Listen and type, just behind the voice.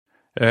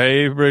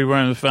Hey, everybody, we're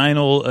on the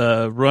final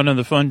run of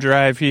the fund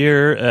drive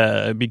here.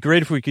 It'd be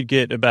great if we could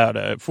get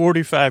about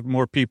 45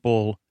 more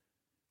people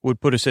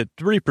would put us at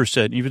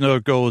 3%, even though our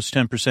goal is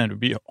 10%. It would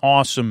be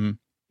awesome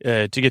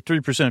to get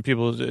 3% of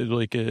people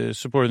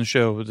supporting the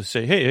show to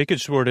say, hey, I could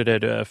support it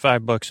at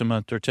 $5 a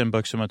month or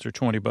 $10 a month or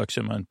 $20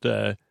 a month.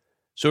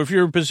 So if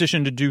you're in a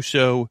position to do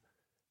so,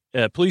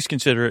 please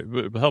consider it.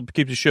 It'll help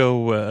keep the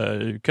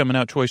show coming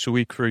out twice a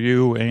week for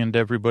you and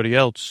everybody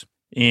else.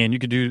 And you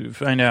can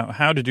find out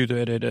how to do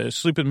that at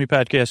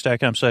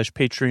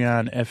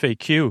sleepwithmepodcast.com/Patreon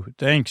FAQ.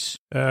 Thanks.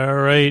 All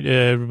right,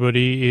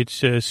 everybody.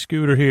 It's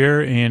Scooter here,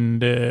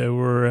 and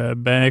we're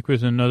back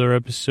with another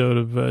episode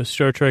of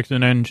Star Trek The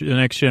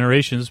Next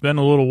Generation. It's been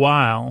a little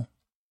while.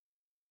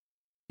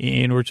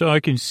 And we're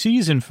talking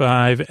Season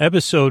 5,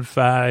 Episode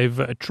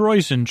 5,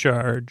 Troy's in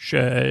Charge.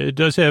 It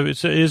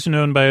is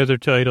known by other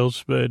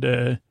titles, but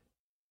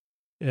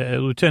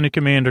Lieutenant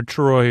Commander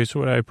Troi is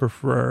what I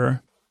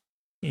prefer.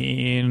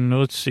 And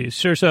let's see, it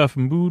starts off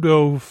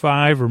Mudo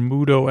 5 or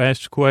Mudo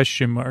asked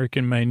question mark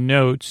in my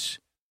notes,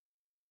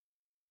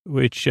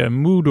 which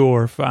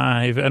Mudor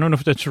 5, I don't know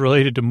if that's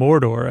related to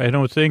Mordor. I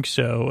don't think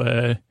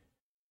so.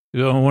 I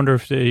wonder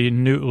if they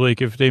knew,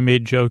 if they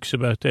made jokes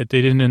about that.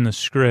 They didn't in the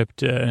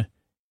script,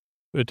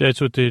 but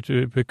that's what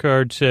the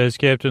Picard says.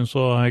 Captain's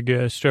log,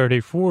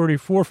 stardate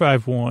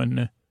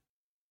 44451,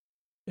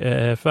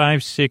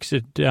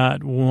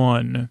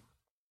 56.1.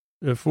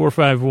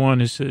 451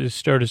 is the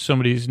start of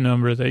somebody's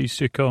number that I used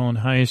to call in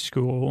high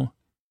school.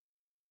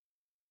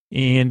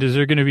 And is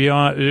they're going to be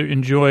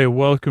enjoy a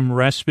welcome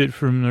respite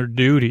from their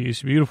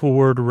duties. Beautiful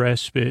word,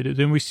 respite.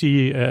 Then we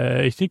see,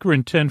 I think we're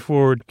in 10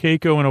 forward,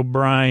 Keiko and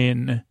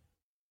O'Brien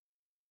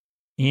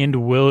and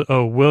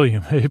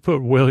William. I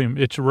put William.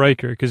 It's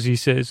Riker because he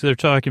says they're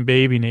talking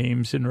baby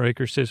names. And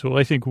Riker says, well,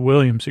 I think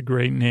William's a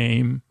great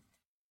name.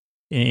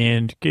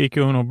 And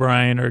Keiko and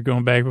O'Brien are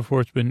going back and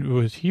forth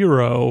with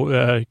Hero.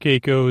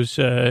 Keiko's,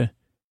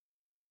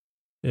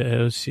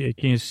 let's see, I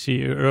can't see.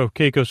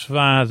 Keiko's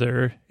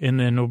father,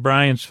 and then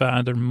O'Brien's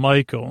father,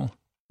 Michael.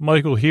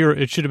 Michael Hero,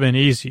 it should have been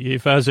easy.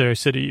 If I was there, I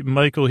said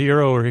Michael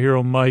Hero or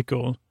Hero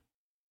Michael.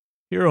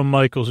 Hero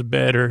Michael's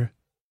better.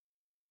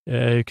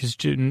 Because,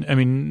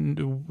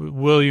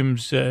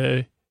 William's,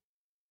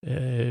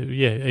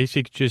 I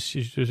think just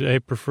I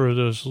prefer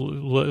those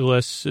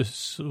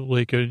less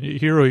like a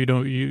hero. I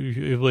don't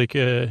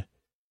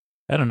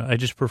know. I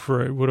just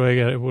prefer it. What do I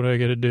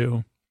got to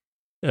do?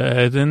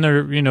 Then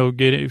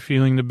they're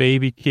feeling the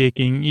baby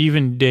kicking.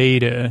 Even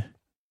Data.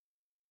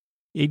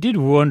 I did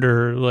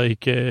wonder, everybody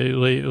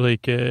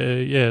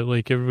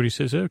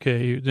says,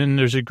 okay. Then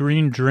there's a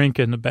green drink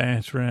in the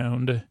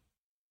background.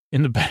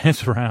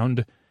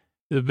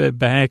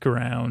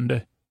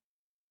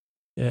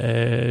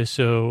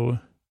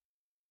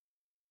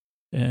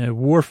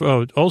 Worf,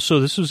 also,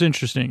 this was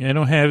interesting. I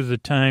don't have the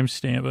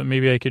timestamp, but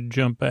maybe I could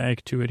jump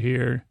back to it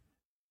here.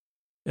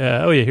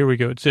 Here we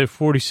go. It's at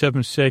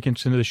 47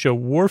 seconds into the show.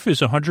 Worf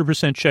is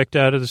 100% checked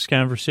out of this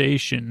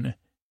conversation,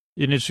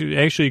 and it's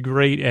actually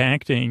great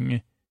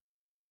acting.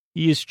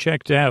 He is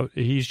checked out.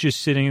 He's just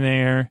sitting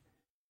there,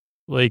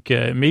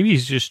 maybe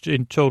he's just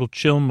in total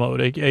chill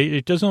mode.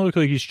 It doesn't look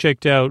like he's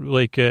checked out,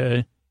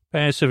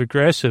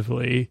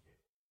 passive-aggressively.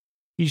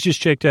 He's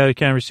just checked out a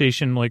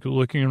conversation,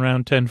 looking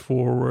around 10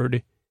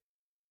 forward.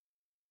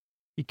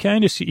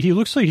 He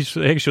looks like he's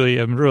actually,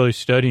 I'm really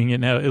studying it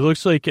now. It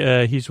looks like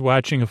he's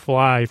watching a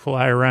fly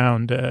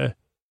around.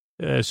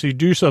 So you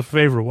do yourself a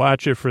favor,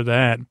 watch it for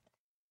that.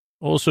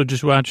 Also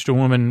just watched a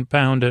woman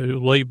pound a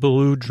light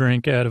blue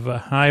drink out of a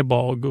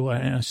highball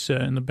glass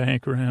in the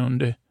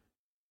background.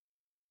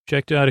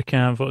 Checked out a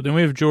convo. Then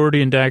we have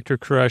Geordi and Dr.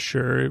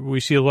 Crusher. We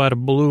see a lot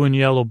of blue and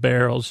yellow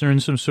barrels. They're in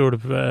some sort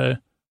of...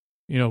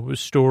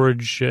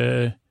 storage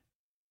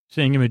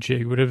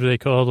thingamajig, whatever they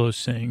call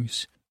those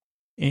things.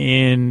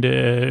 And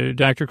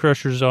Dr.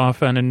 Crusher's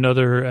off on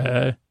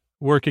another,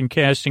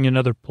 casting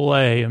another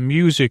play, a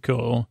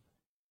musical,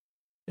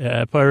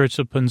 Pirates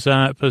of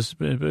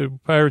Penzance,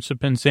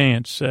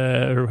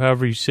 or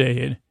however you say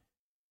it.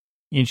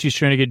 And she's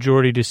trying to get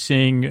Geordi to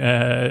sing,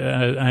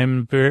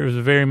 I'm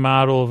the very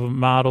model of a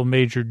model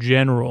major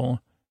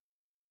general.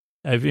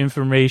 I have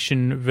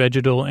information,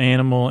 vegetal,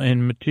 animal,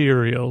 and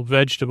material.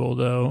 Vegetable,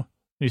 though.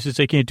 He says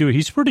I can't do it.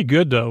 He's pretty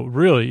good, though,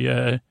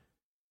 really.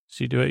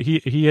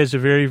 He has a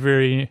very,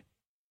 very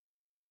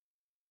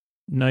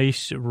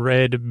nice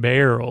red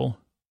barrel.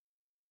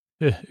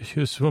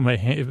 That's what my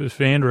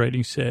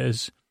handwriting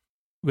says.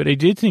 But I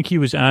did think he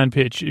was on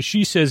pitch.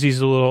 She says he's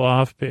a little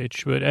off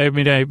pitch, but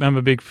I'm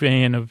a big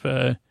fan of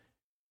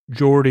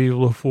Geordi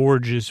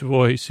LaForge's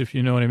voice, if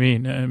you know what I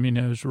mean.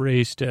 I was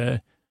raised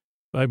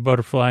by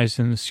butterflies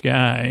in the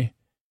sky.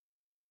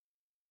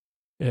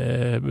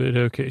 But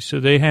okay, so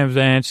they have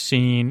that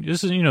scene.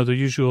 This is, the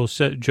usual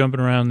set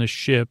jumping around the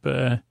ship.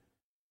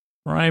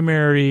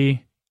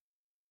 Primary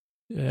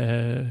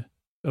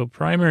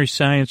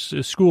science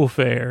school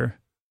fair.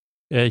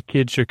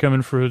 Kids are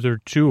coming for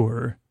their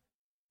tour.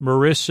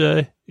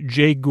 Marissa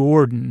J.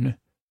 Gordon,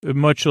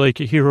 much like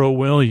Hero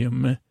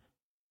William,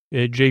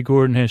 Jay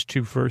Gordon has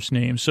 2 first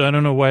names, so I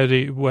don't know why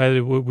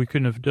we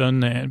couldn't have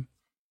done that.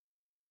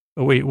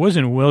 Oh, wait, it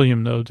wasn't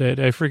William, though. That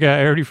I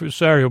forgot.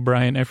 Sorry,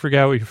 O'Brien. I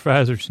forgot what your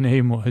father's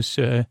name was.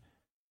 Or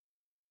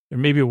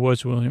maybe it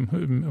was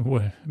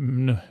William.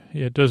 No,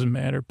 yeah, it doesn't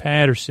matter.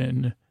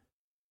 Patterson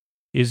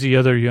is the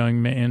other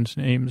young man's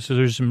name. So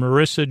there's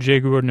Marissa, Jay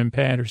Gordon, and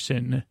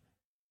Patterson.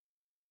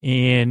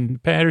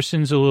 And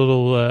Patterson's a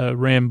little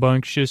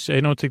rambunctious. I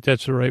don't think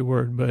that's the right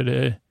word,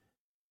 but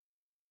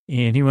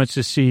and he wants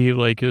to see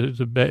like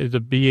the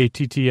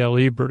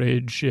BATTLE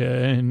bridge.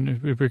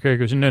 And Picard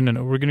goes, no,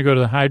 we're going to go to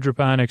the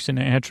hydroponics and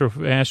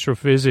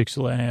astrophysics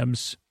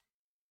labs.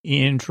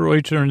 And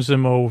Troi turns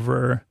them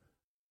over.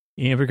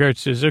 And Picard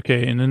says,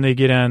 okay. And then they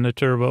get on the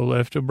turbo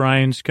lift.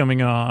 O'Brien's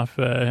coming off.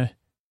 And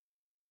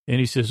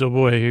he says, oh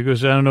boy, he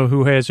goes, I don't know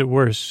who has it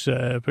worse,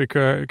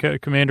 Picard,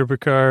 Commander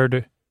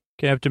Picard,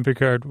 Captain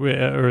Picard,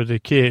 or the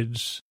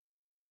kids.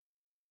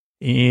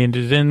 And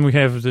then we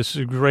have this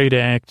great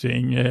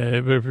acting.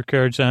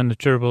 Picard's on the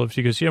turbo lift.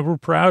 He goes, yeah, we're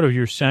proud of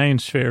your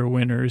science fair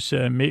winners.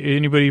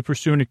 Anybody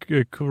pursuing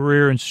a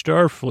career in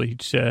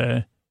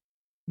Starfleet?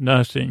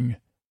 Nothing.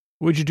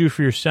 What'd you do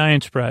for your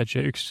science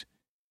projects?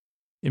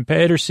 And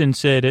Patterson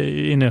said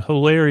in a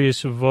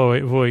hilarious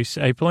voice,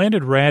 I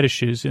planted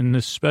radishes in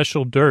this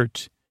special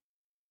dirt,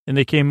 and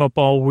they came up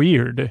all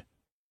weird.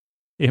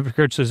 And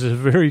Picard says, it's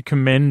very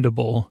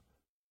commendable.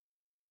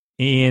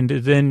 And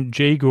then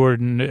Jay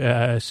Gordon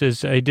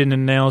says, I did an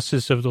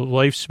analysis of the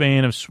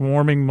lifespan of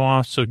swarming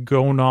moths of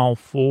Gonal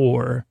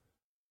 4.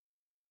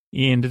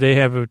 And they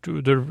have I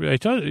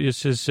thought it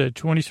says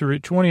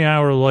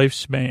 20-hour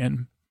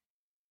lifespan.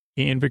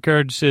 And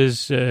Picard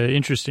says,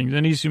 interesting.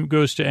 Then he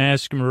goes to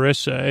ask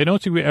Marissa. I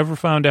don't think we ever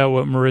found out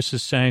what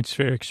Marissa's science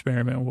fair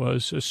experiment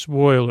was. A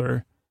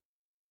spoiler.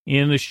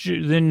 And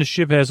then the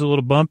ship has a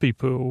little bumpy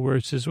poo where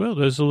it says, well,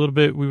 there's a little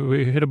bit,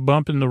 we hit a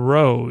bump in the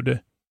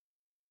road.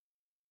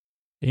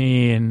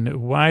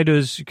 And why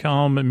does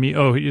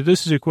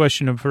this is a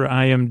question for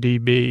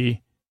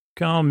IMDb.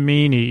 Colm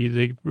Meaney,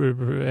 the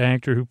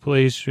actor who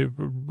plays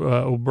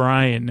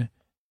O'Brien,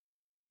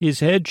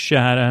 his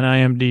headshot on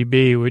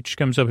IMDb, which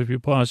comes up if you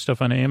pause stuff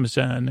on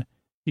Amazon,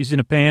 he's in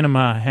a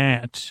Panama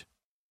hat.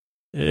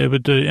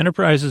 But the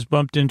Enterprise has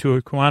bumped into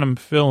a quantum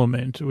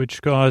filament,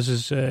 which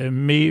causes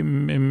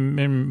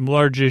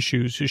large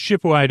issues,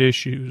 ship-wide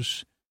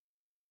issues.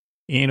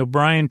 And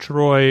O'Brien,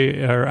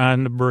 Troi are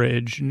on the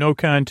bridge. No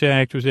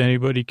contact with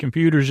anybody.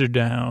 Computers are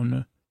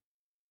down.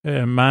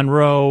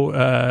 Monroe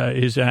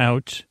is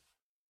out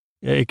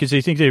because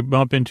they think they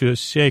bump into a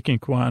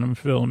second quantum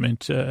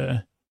filament.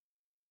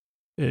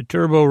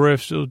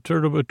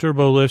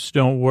 Turbo lifts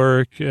don't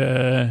work.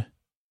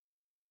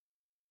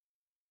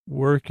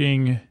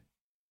 Working.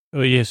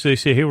 Oh, yes, they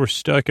say, hey, we're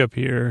stuck up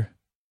here.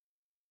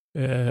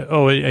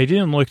 I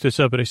didn't look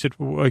this up, but I said,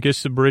 well, I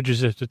guess the bridge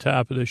is at the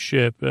top of the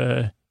ship.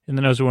 And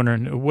then I was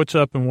wondering, what's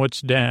up and what's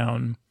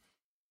down?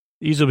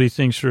 These will be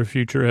things for a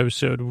future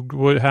episode.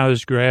 How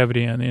does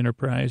gravity on the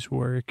Enterprise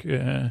work?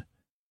 Then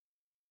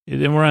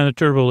we're on the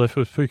turbo lift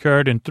with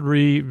Picard and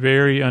 3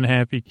 very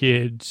unhappy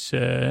kids.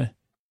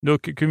 No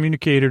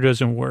communicator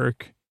doesn't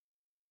work.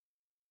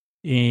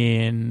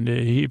 And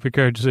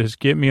Picard says,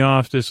 get me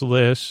off this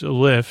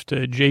lift.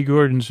 Jay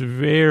Gordon's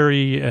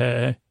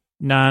very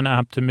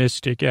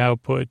non-optimistic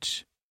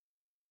output.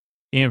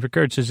 And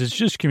Picard says, it's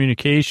just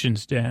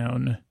communications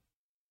down.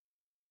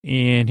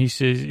 And he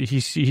says,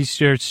 he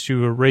starts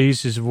to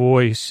raise his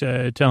voice,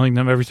 telling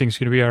them everything's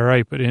going to be all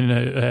right, but in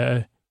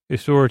a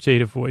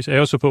authoritative voice. I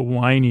also put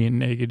whiny and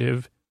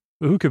negative.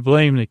 But who could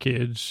blame the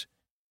kids?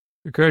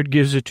 Picard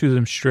gives it to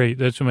them straight.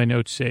 That's what my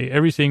notes say.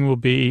 Everything will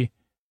be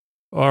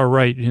all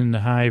right in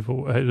the high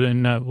voice,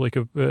 like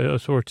a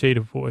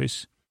authoritative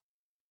voice.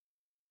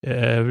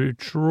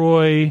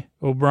 Troi,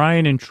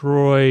 O'Brien and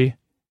Troi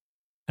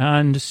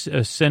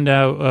send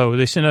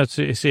out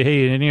to say,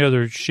 hey, any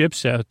other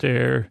ships out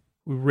there?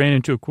 We ran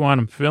into a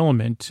quantum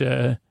filament.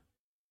 Then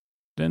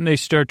they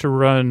start to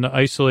run the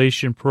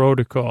isolation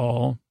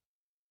protocol.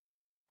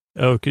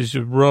 Oh, because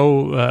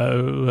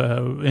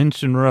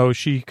Ensign Rowe,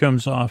 she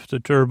comes off the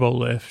turbo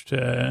lift,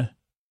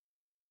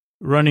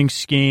 running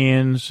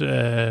scans,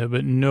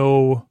 but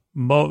no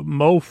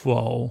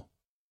MOFO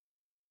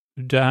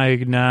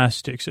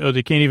diagnostics. Oh,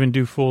 they can't even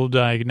do full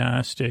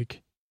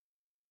diagnostic.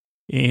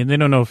 And they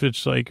don't know if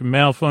it's like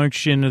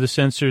malfunction of the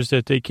sensors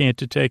that they can't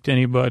detect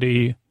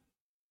anybody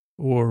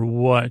or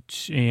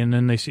what. And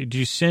then they say, do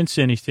you sense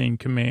anything,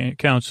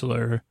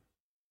 counselor?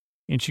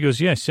 And she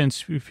goes, yeah, I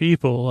sense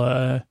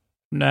people.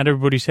 Not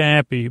everybody's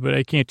happy, but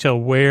I can't tell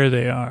where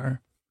they are.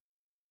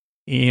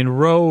 And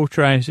Rowe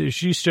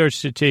she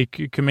starts to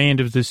take command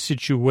of the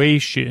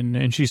situation.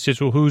 And she says,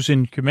 well, who's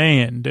in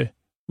command?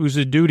 Who's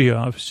the duty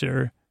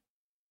officer?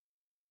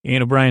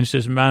 And O'Brien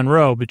says,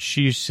 Monroe, but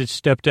she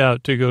stepped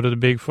out to go to the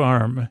big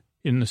farm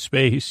in the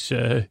space.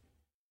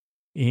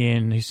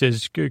 And he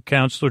says,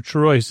 Counselor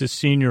Troi is the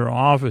senior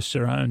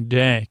officer on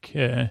deck.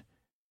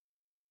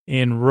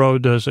 And Rowe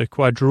does a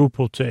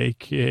quadruple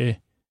take.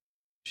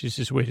 She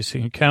says, wait a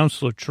second,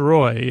 Counselor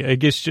Troi. I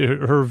guess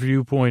her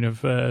viewpoint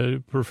of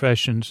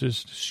professions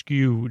is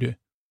skewed.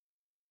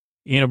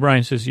 Ian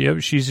O'Brien says,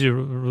 yep, she's a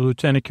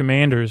lieutenant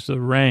commander is the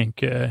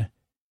rank.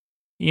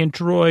 Ian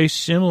Troi,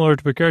 similar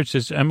to Picard,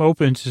 says, I'm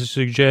open to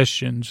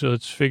suggestions, so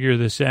let's figure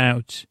this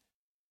out.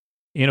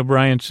 Ian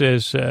O'Brien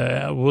says,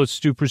 well, let's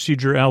do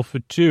procedure Alpha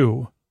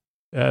 2.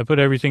 Put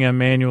everything on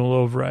manual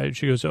override.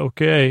 She goes,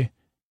 okay.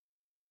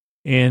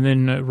 And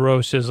then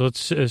Rose says,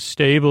 let's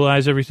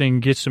stabilize everything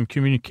and get some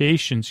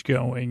communications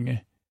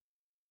going.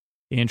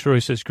 And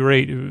Troi says,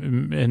 great.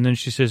 And then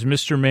she says,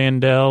 Mr.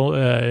 Mandel,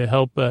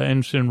 help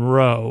Ensign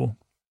Rowe.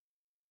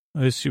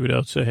 Let's see what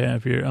else I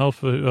have here.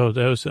 Alpha, oh,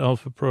 that was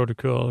Alpha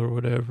Protocol or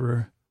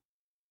whatever.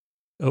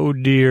 Oh,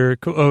 dear.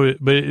 Oh,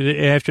 but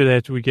after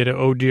that, we get an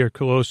oh, dear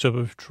close-up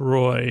of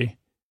Troi.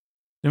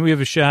 Then we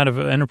have a shot of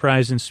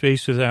Enterprise in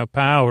space without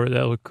power.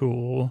 That looked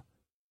cool.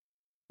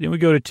 Then we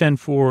go to 10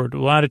 forward, a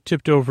lot of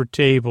tipped-over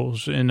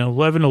tables. And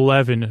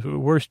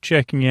 1111, worth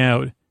checking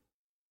out.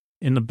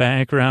 In the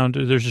background,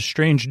 there's a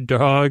strange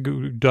duck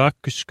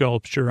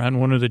sculpture on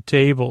one of the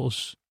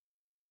tables.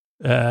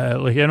 I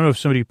don't know if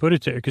somebody put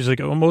it there, because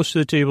most of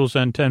the tables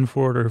on 10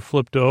 forward are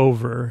flipped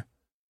over.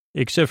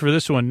 Except for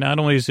this one. Not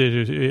only is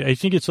it, I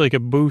think it's like a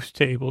booth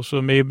table, so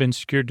it may have been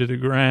secured to the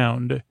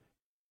ground.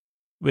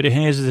 But it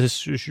has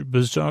this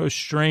bizarre,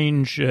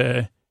 strange,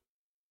 I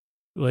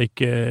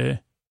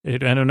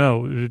don't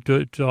know,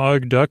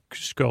 duck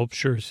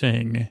sculpture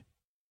thing.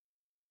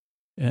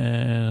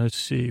 Let's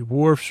see.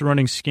 Worf's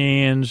running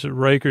scans.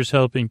 Riker's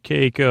helping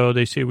Keiko.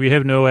 They say, we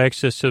have no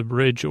access to the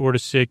bridge or to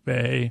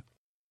sickbay.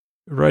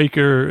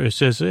 Riker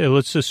says, hey,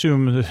 let's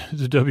assume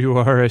the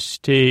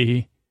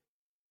WRST.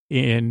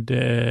 And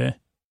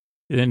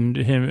then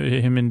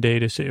him and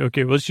Data say,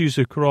 okay, let's use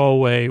the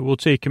crawlway. We'll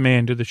take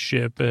command of the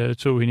ship.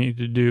 That's what we need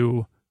to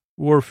do.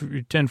 Worf,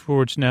 10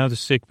 forward's now the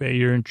sickbay.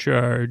 You're in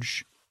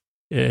charge.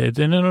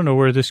 Then I don't know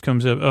where this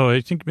comes up. Oh,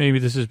 I think maybe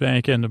this is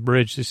back on the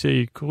bridge. They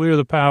say, clear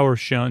the power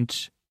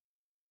shunt.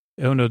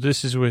 Oh, no,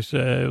 this is with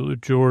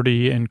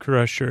Geordi and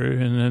Crusher.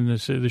 And then they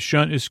say the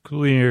shunt is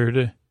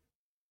cleared.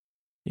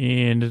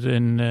 And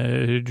then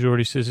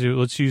Geordi says,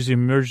 let's use the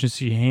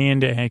emergency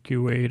hand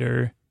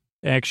actuator.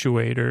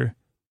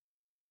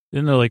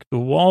 Then they're like, the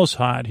wall's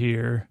hot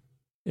here.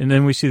 And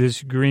then we see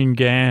this green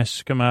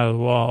gas come out of the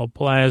wall.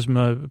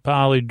 Plasma,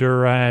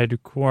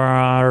 polyduride,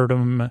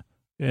 quartum,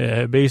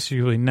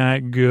 basically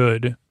not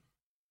good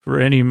for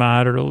any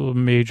moderate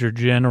major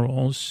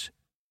generals.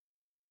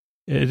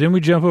 Then we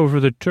jump over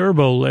the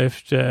turbo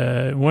lift.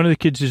 One of the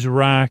kids is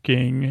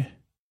rocking.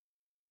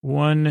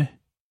 One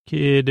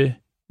kid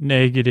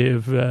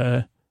negative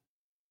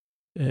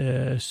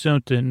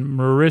something.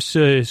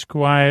 Marissa is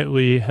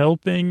quietly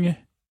helping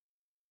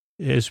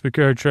as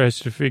Picard tries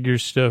to figure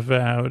stuff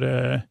out.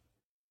 And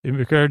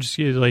Picard just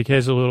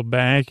has a little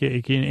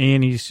backache,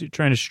 and he's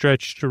trying to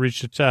stretch to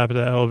reach the top of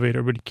the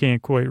elevator, but he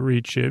can't quite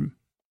reach it.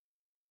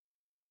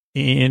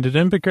 And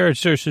then Picard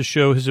starts to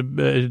show his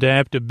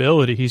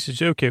adaptability. He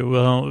says, okay,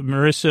 well,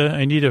 Marissa,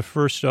 I need a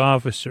first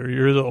officer.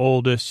 You're the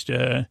oldest.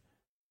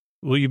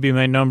 Will you be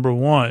my number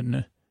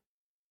one?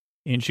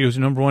 And she goes,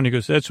 number one. He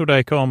goes, that's what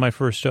I call my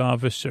first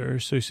officer.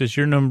 So he says,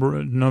 you're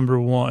number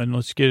one.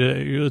 Let's get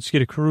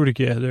a crew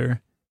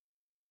together.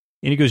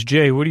 And he goes,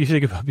 Jay, what do you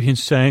think about being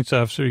science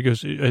officer? He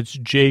goes, it's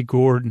Jay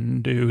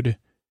Gordon, dude.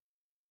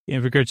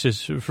 And Picard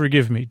says,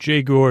 forgive me,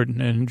 Jay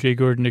Gordon. And Jay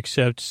Gordon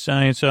accepts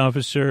science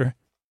officer.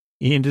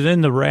 And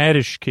then the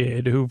Radish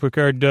kid, who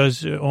Picard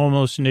does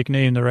almost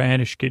nickname the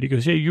Radish kid. He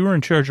goes, hey, you were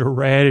in charge of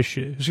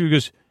radishes. So he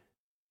goes,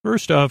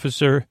 first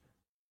officer,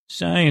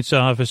 science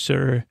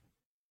officer.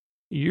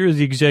 You're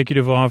the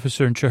executive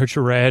officer in charge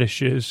of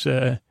radishes.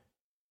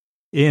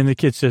 And the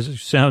kid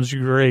says, sounds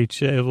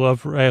great. I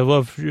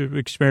love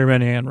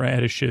experimenting on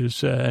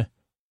radishes. And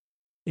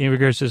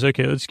Picard says,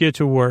 okay, let's get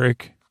to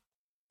work.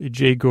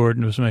 Jay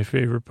Gordon was my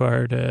favorite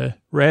part.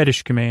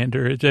 Radish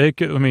Commander.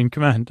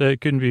 Come on,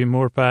 that couldn't be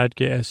more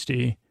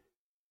podcasty.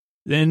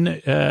 Then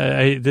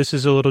this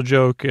is a little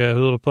joke, a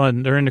little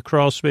pun. They're in the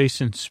crawl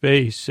space in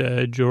space.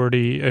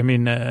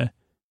 Data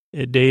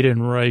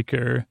and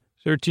Riker.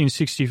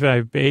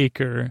 1365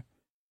 Baker.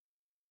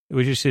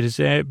 We just said, is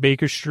that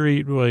Baker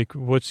Street?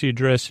 What's the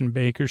address in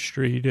Baker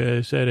Street?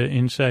 Is that an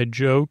inside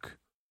joke?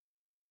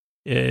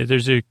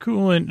 There's a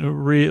coolant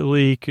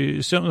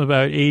leak, something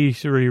about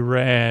 83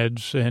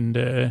 rads,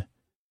 and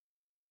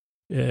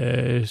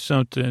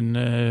something.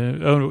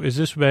 Is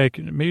this back?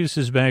 Maybe this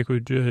is back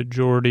with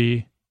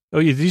Geordi. Oh,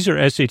 yeah, these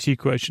are SAT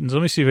questions.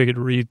 Let me see if I could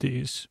read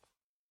these.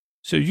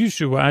 So you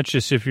should watch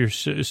this if you're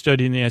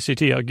studying the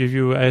SAT. I'll give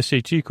you a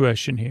SAT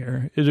question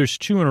here. There's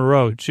two in a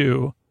row,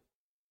 too.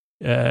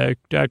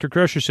 Dr.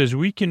 Crusher says,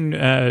 we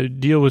can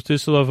deal with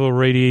this level of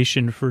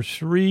radiation for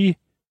 3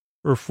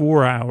 or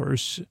 4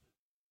 hours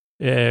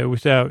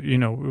without,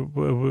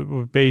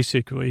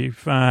 basically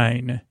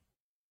fine.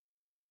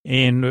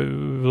 And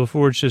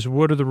LaForge says,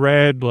 what are the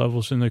rad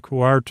levels in the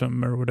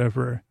quartum or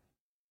whatever?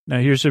 Now,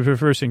 here's the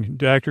first thing.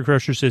 Dr.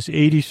 Crusher says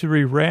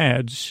 83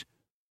 rads,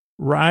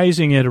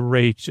 rising at a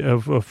rate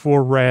of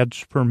 4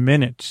 rads per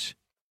minute.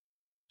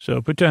 So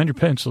put down your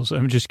pencils.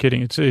 I'm just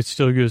kidding. It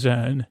still goes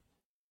on.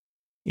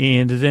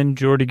 And then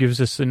Geordi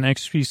gives us the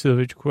next piece of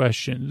the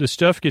question. The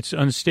stuff gets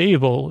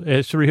unstable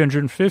at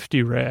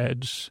 350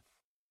 rads.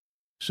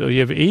 So you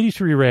have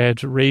 83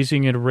 rads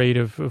raising at a rate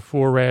of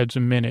 4 rads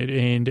a minute,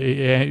 and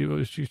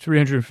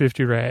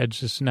 350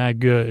 rads is not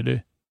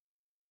good.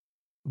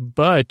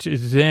 But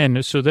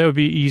then, so that would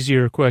be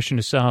easier question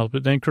to solve.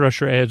 But then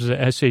Crusher adds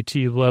the SAT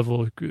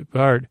level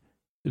part.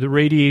 The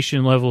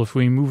radiation level, if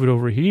we move it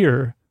over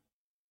here,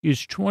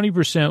 is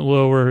 20%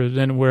 lower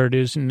than where it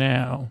is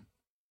now.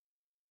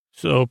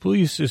 So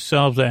please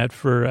solve that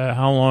for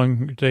how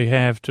long they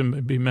have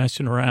to be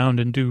messing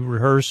around and do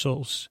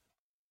rehearsals.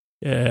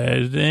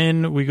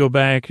 Then we go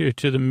back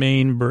to the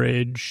main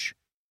bridge.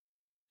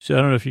 So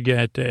I don't know if you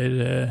got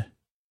that.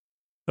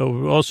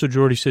 Also,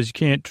 Geordi says you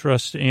can't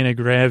trust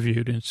anti-gravity.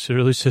 At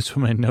least that's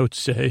what my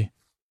notes say.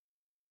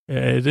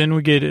 Then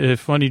we get a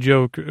funny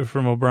joke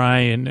from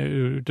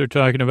O'Brien. They're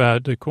talking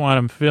about the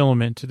quantum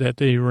filament that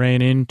they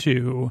ran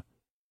into.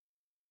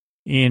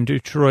 And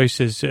Troi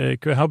says,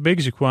 how big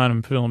is a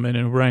quantum filament?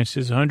 And O'Brien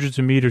says, hundreds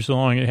of meters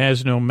long. It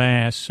has no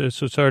mass, so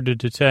it's hard to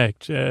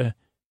detect. And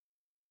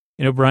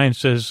O'Brien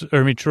says,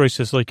 Troi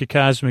says, like a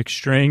cosmic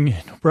string.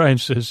 And O'Brien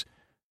says,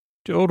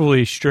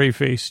 totally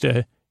straight-faced.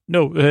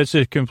 No, that's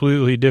a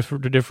completely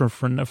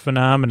different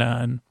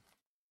phenomenon.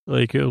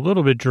 Like a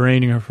little bit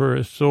draining her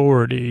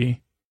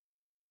authority.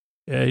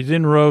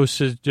 Then Rose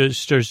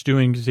just starts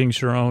doing things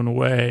her own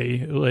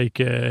way, like,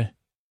 and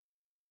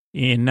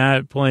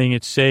not playing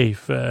it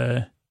safe.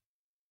 And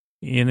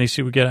they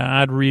say we got an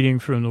odd reading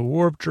from the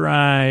warp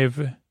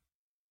drive.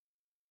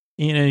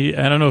 I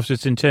don't know if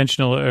it's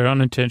intentional or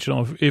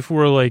unintentional. If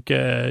we're like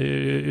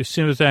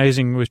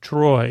sympathizing with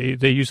Troi,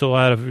 they use a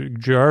lot of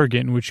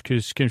jargon, which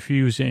is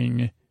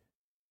confusing.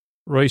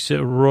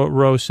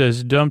 Rose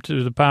says, dumped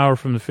the power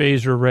from the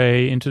phaser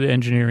array into the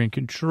engineering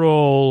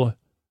control.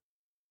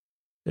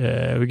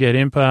 We get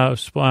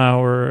impulse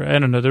power. I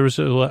don't know. There was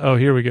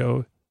here we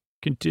go.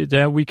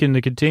 That weakened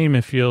the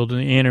containment field in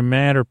the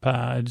antimatter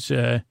pods.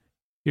 Here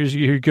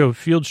you go.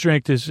 Field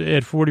strength is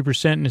at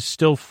 40% and is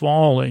still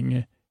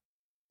falling.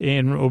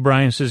 And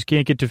O'Brien says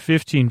can't get to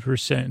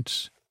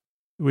 15%,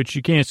 which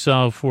you can't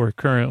solve for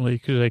currently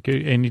because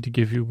I need to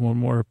give you one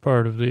more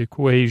part of the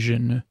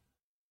equation.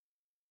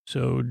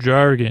 So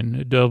jargon,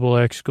 a double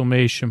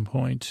exclamation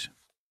point.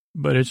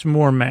 But it's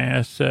more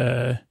math.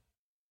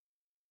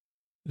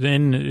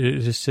 Then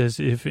it says,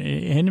 if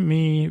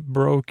enemy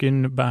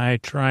broken by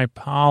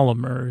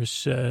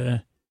tripolymers,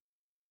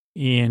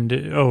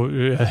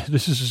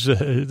 this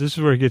is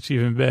where it gets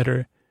even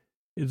better.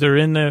 They're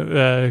in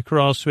the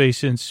crawl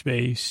space in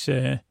space,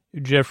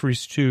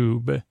 Jeffrey's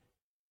tube,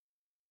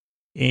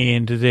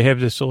 and they have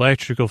this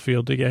electrical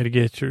field they got to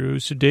get through.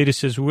 So Data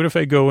says, what if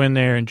I go in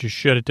there and just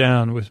shut it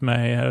down with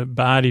my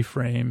body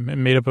frame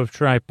made up of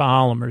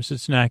tripolymers?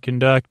 It's not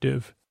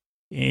conductive.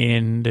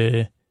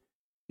 And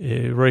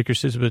Riker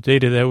says, but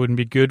Data, that wouldn't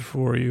be good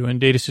for you. And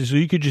Data says,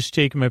 well, you could just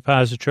take my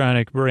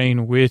positronic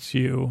brain with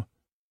you.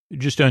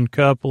 Just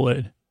uncouple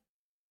it.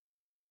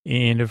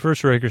 And at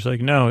first Riker's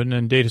like, no. And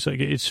then Data's like,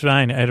 it's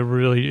fine. I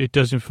don't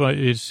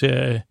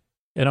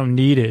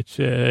need it.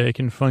 I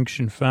can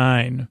function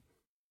fine.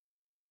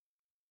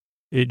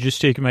 It just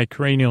take my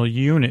cranial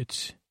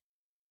units.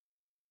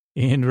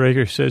 And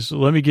Riker says,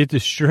 let me get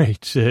this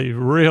straight.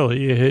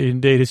 Really?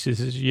 And Data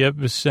says, yep,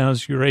 this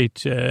sounds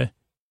great.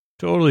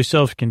 Totally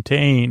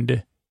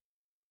self-contained.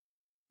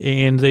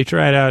 And they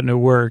try it out and it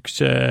works.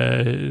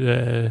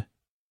 It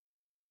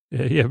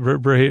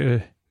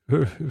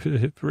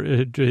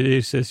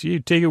says, you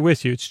take it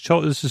with you.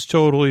 This is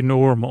totally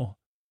normal.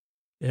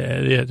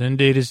 Then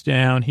Data's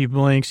down. He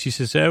blinks. He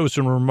says, that was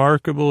a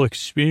remarkable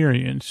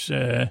experience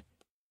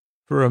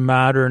for a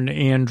modern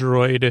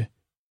android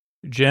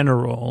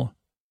general.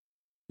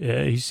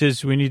 He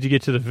says, we need to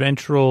get to the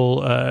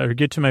ventral, or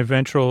get to my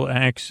ventral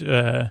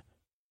access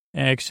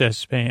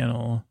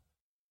panel.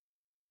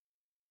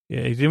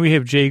 Then we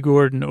have Jay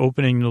Gordon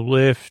opening the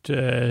lift.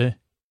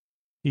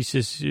 He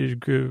says,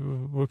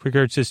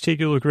 Picard says,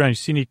 take a look around. You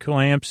see any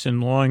clamps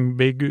and long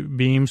big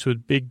beams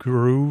with big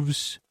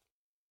grooves?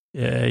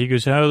 He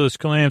goes, how are those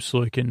clamps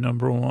looking,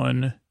 number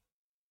one?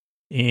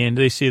 And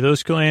they say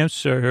those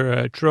clamps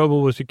are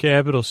trouble with a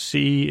capital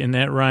C, and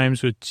that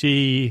rhymes with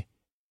T,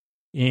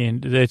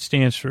 and that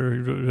stands for,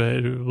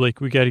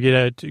 we got to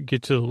get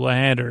to the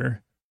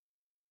ladder.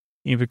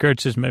 And Picard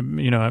says,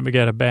 I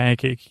got a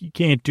backache. You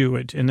can't do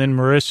it. And then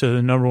Marissa,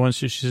 the number one,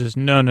 she says,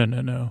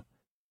 no.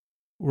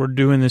 We're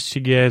doing this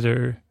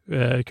together,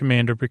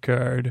 Commander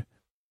Picard.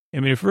 I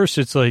mean, at first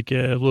it's like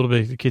a little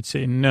bit, the kids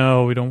say,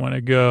 no, we don't want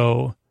to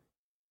go.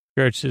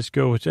 Picard says,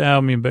 go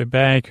without me, my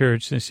back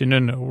hurts. And they say,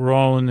 no, we're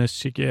all in this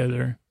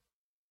together.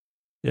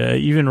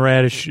 Even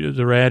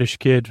the Radish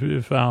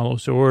kid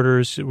follows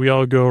orders. We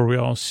all go or we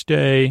all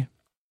stay.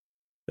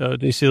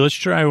 They say, let's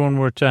try one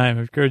more time.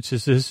 Picard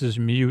says, this is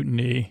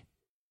mutiny.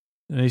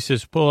 And he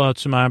says, pull out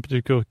some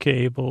optical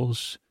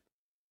cables.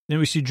 Then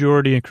we see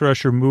Geordi and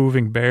Crusher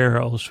moving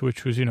barrels,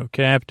 which was,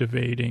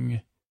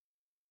 captivating.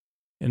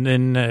 And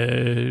then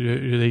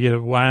they get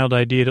a wild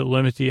idea to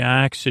limit the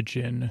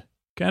oxygen.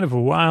 Kind of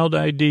a wild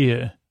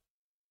idea.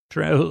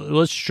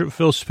 Let's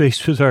fill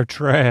space with our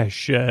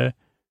trash.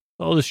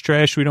 All this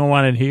trash we don't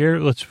want in here,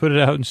 let's put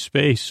it out in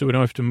space so we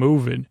don't have to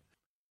move it.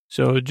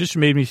 So it just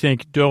made me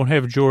think, don't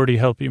have Geordi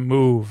help you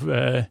move.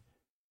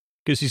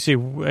 Because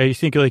I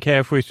think like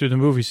halfway through the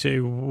movie, say,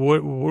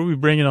 what are we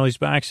bringing all these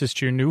boxes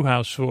to your new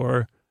house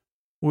for?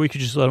 We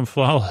could just let them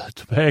fall out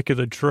the back of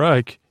the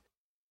truck.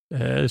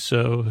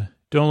 So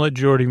don't let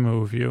Geordi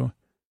move you.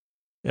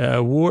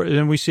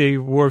 Then we see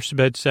Worf's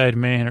bedside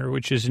manner,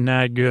 which is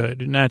not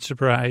good, not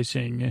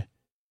surprising.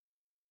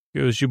 He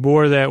goes, you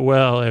bore that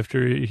well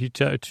after he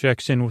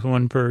checks in with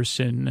one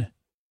person.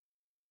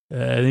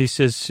 And he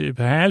says,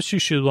 perhaps you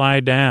should lie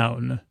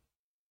down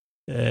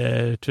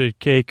to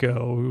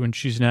Keiko when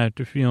she's not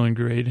feeling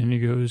great. And he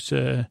goes,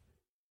 I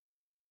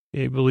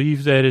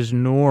believe that is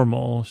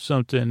normal,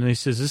 something. And he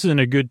says, this isn't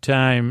a good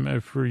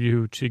time for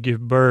you to give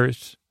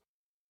birth.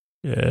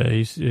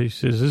 He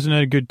says, isn't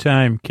it a good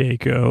time,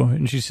 Keiko?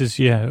 And she says,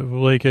 yeah,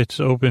 like it's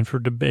open for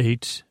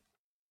debate.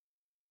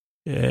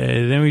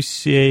 Then we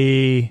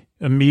see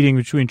a meeting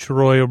between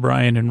Troi,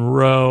 O'Brien, and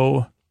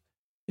Ro.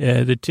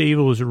 The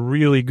table is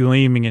really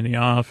gleaming in the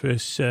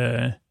office.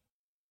 And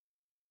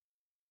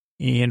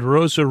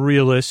Ro's a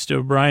realist.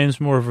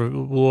 O'Brien's more of a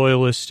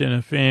loyalist and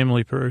a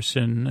family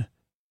person.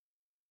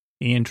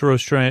 And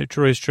Troy's trying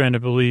to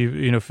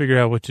believe, figure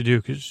out what to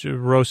do. Because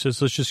Ro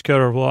says, let's just cut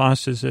our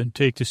losses and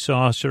take the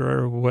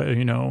saucer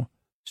or,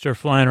 start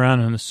flying around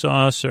in the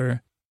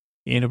saucer.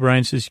 And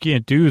O'Brien says, you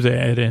can't do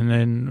that. And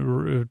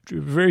then,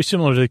 very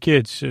similar to the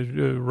kids,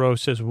 Ro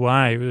says,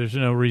 why? There's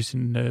no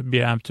reason to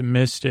be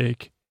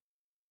optimistic.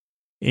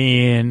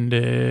 And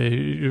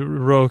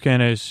Ro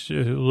kind of is a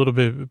little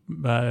bit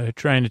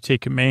trying to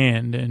take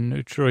command.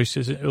 And Troi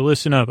says,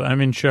 listen up, I'm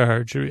in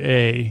charge,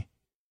 A.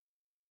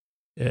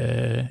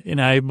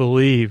 And I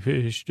believe,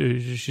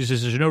 she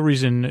says, there's no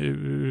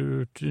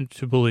reason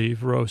to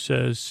believe, Ro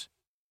says.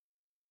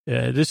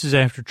 This is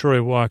after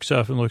Troi walks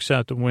off and looks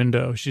out the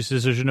window. She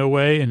says, there's no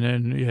way. And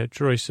then,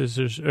 Ro says,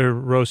 there's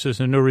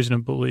no reason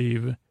to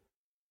believe.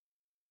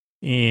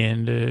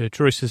 And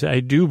Troi says, I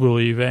do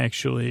believe,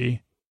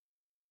 actually.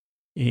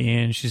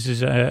 And she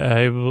says,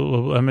 I'm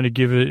going to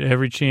give it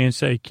every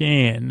chance I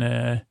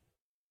can.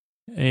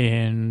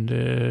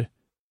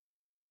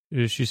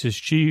 She says,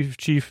 Chief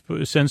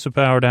sends the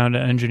power down to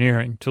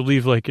engineering to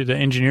leave like the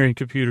engineering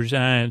computers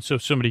on. So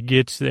if somebody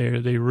gets there,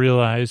 they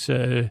realize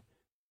they're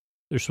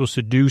supposed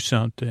to do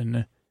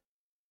something.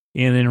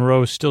 And then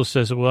Rose still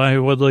says, well, I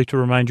would like to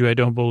remind you, I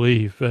don't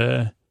believe.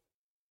 And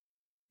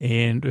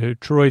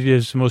Troi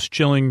gives the most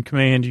chilling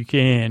command you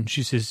can.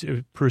 She says,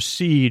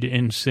 proceed,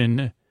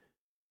 ensign,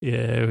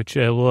 which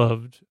I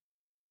loved.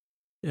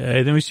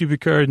 Then we see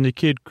Picard and the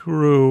kid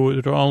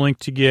crew. They're all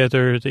linked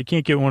together. They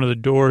can't get one of the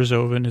doors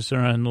open as they're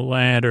on the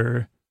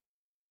ladder.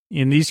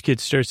 And these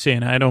kids start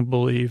saying, I don't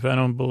believe.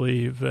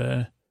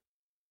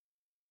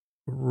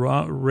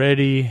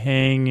 Ready,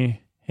 hang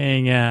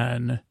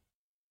on.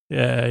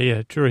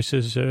 Troi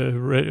says,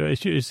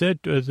 is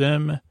that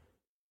them?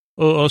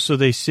 Oh, also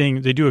they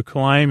do a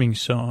climbing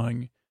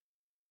song.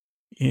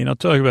 And I'll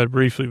talk about it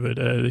briefly, but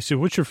they said,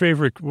 what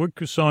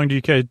song do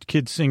you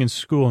kids sing in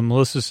school? And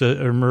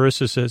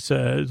Marissa says,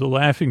 The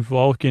Laughing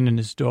Vulcan and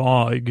His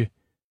Dog.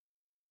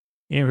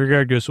 And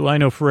Picard goes, well, I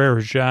know Frere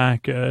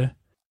Jacques.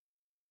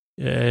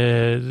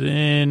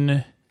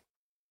 Then,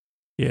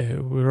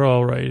 we're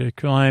all right, a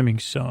climbing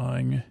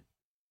song.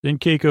 Then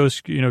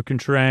Keiko's,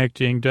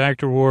 contracting.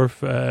 Dr.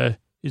 Worf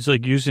is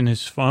like using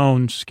his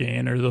phone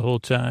scanner the whole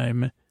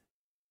time,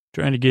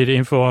 trying to get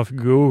info off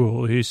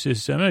Google. He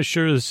says, I'm not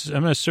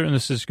certain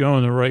this is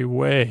going the right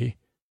way.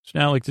 It's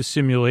not like the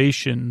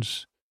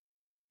simulations.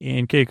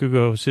 And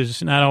Keiko says,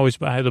 it's not always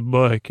by the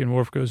book. And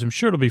Worf goes, I'm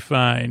sure it'll be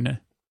fine.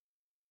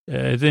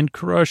 Then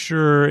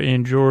Crusher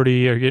and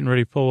Geordi are getting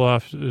ready to pull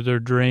off their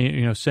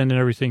drain, sending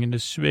everything into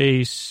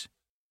space,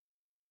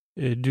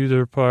 do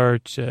their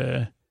part.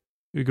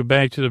 We go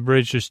back to the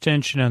bridge. There's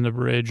tension on the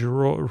bridge.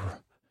 Ro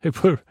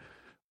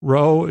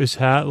is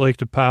hot like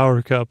the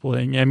power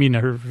coupling. I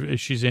mean,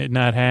 she's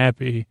not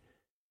happy.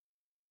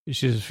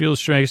 She says, field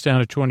strength's down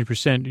to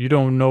 20%. You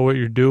don't know what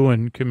you're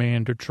doing,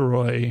 Commander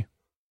Troi.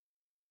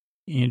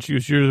 And she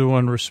goes, you're the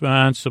one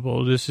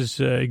responsible. This is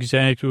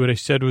exactly what I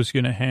said was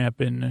going to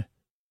happen.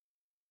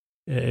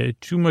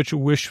 Too much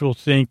wishful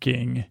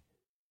thinking.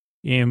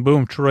 And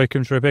boom, Troi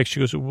comes right back. She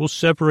goes, we'll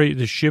separate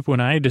the ship when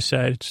I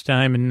decide it's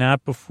time and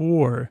not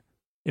before.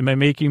 Am I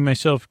making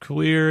myself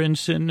clear,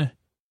 Ensign?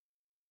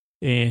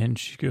 And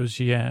she goes,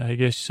 yeah, I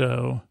guess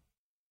so.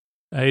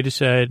 I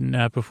decided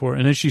not before.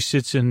 And then she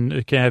sits in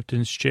the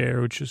captain's chair,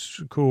 which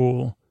is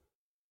cool.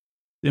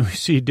 Then we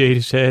see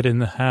Data's head in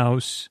the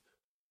house.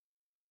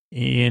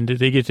 And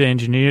they get to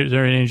engineer.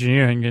 They're in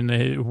engineering, and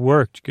it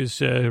worked because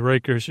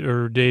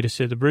Data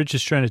said, the bridge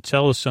is trying to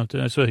tell us something.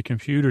 That's why the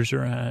computers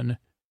are on.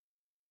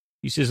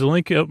 He says,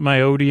 link up my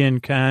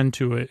ODN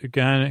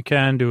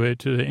conduit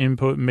to the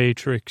input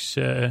matrix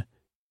in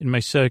my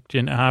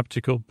second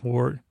optical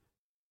port.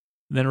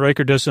 Then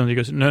Riker does something. He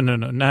goes, no,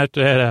 not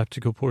that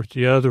optical port,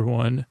 the other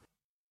one.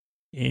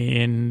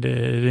 And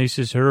then he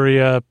says,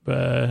 hurry up.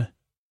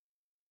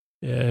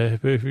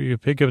 If you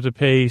pick up the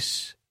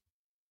pace.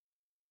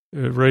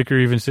 Riker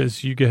even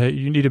says, you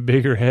need a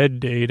bigger head,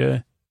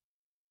 Data.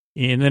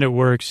 And then it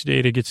works.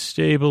 Data gets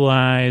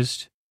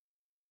stabilized.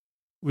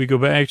 We go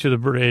back to the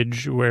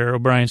bridge where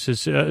O'Brien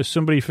says,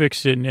 somebody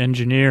fixed it in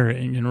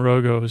engineering. And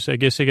Ro goes, I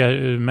guess I got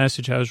a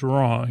message I was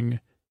wrong.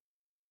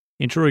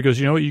 And Troi goes,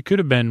 you know what? You could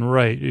have been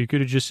right. You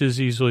could have just as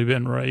easily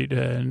been right.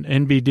 And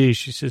NBD,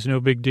 she says, no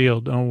big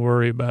deal. Don't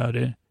worry about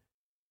it.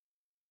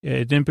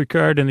 Then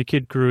Picard and the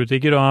kid crew, they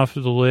get off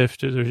of the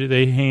lift.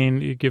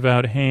 They give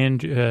out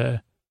hand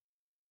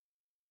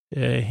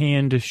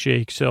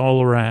shakes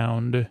all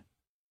around.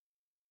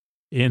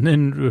 And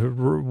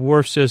then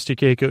Worf says to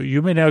Keiko,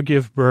 you may now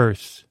give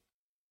birth.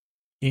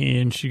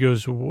 And she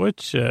goes, what?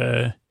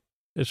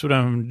 That's what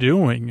I'm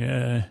doing.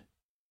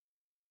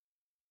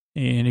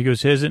 And he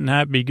goes, has it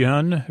not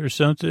begun or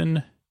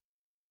something?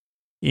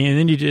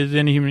 And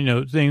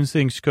then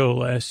things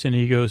coalesce. And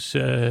he goes,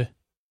 well,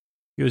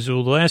 the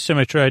last time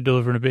I tried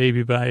delivering a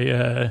baby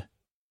by,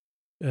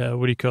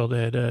 what do you call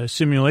that?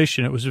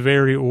 Simulation, it was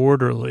very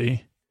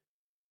orderly.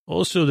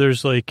 Also,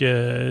 there's like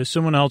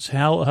someone else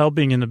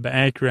helping in the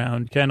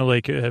background, kind of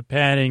like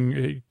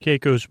patting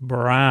Keiko's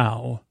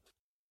brow.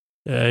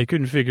 I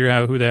couldn't figure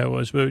out who that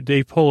was, but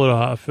they pull it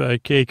off.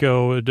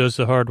 Keiko does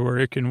the hard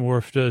work, and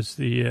Worf does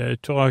the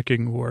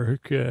talking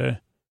work.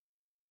 And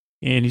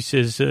he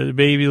says, the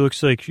baby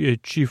looks like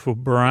Chief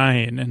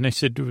O'Brien. And they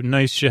said,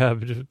 nice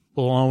job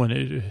blowing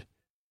it.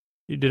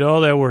 You did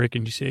all that work,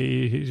 and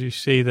you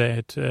say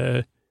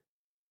that.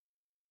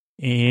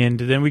 And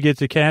then we get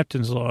the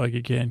captain's log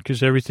again,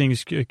 because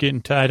everything's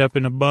getting tied up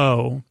in a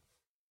bow.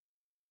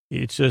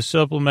 It's a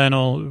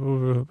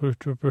supplemental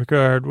to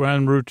Picard. We're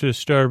en route to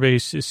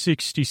Starbase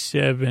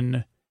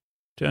 67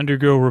 to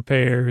undergo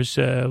repairs,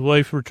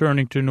 life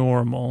returning to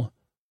normal.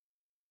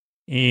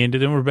 And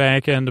then we're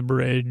back on the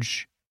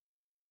bridge,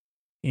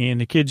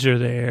 and the kids are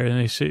there,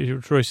 and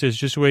Troi says,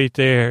 just wait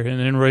there. And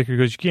then Riker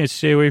goes, you can't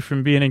stay away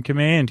from being in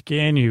command,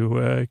 can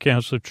you,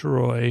 Counselor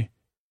Troi?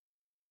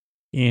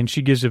 And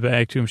she gives it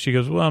back to him. She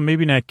goes, well,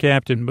 maybe not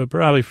captain, but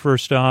probably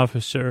first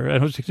officer. I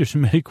don't think there's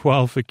many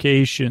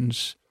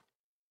qualifications.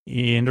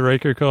 And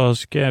Riker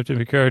calls Captain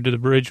Picard to the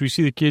bridge. We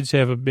see the kids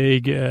have a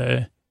big,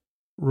 plaque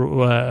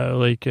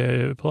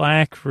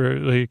for,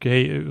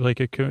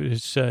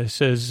 it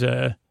says,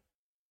 to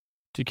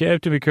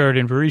Captain Picard,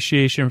 in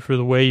appreciation for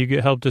the way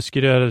you helped us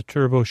get out of the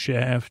turbo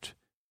shaft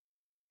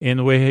and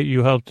the way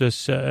you helped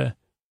us,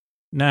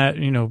 not,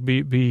 be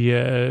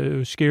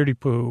scaredy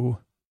poo.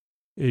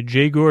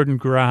 J. Gordon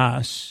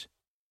Grass,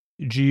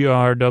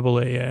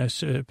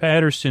 Graas,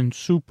 Patterson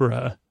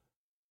Supra,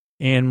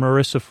 and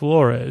Marissa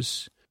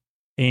Flores.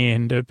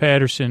 And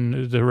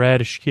Patterson, the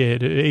Radish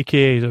Kid,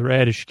 a.k.a. the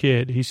Radish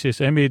Kid, he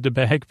says, I made the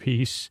back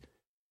piece.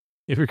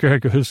 If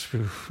Picard goes,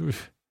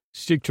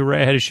 stick to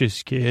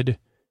radishes, kid.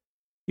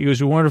 He goes,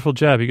 a wonderful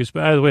job. He goes,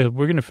 by the way,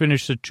 we're going to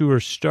finish the tour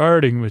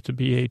starting with the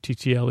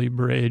BATTLE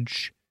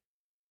bridge.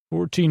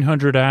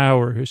 1,400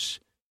 hours.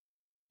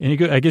 And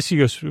I guess he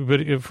goes,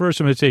 but first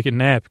I'm going to take a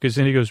nap, because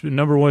then he goes,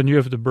 number one, you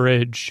have the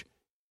bridge.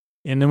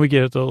 And then we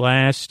get the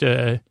last,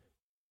 I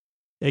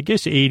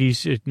guess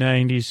 80s,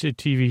 90s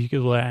TV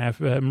laugh.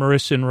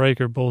 Marissa and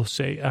Riker both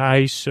say,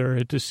 aye, sir,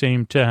 at the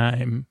same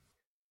time.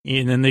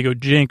 And then they go,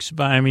 Jinx,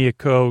 buy me a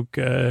Coke.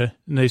 And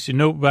they say,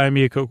 nope, buy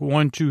me a Coke.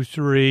 1, 2,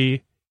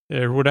 3,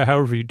 or whatever,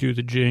 however you do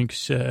the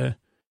Jinx. And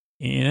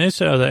that's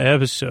how the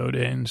episode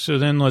ends. So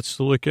then let's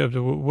look up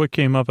what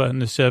came up on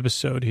this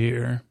episode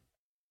here.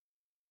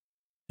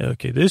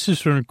 Okay, this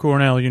is from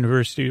Cornell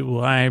University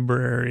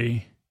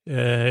Library,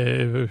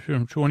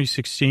 from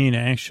 2016,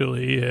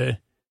 actually.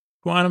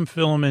 Quantum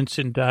filaments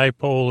and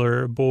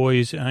dipolar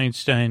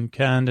Bose-Einstein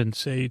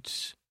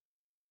condensates.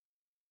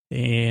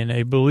 And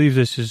I believe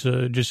this is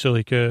just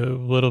like a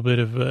little bit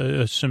of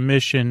a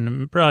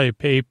submission, probably a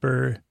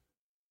paper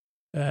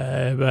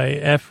by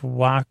F.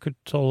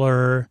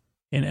 Wachtler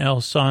and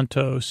L.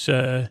 Santos.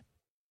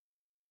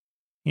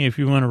 If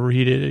you want to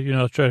read it,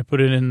 I'll try to put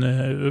it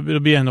it'll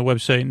be on the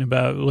website in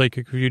about like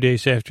a few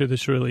days after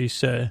this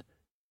release.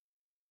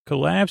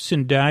 Collapse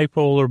in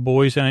dipolar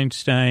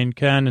Bose-Einstein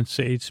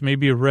condensates may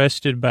be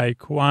arrested by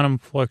quantum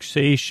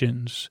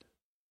fluxations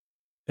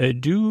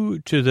due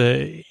to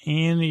the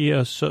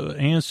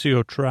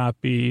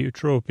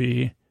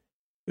anisotropy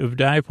of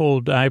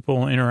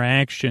dipole-dipole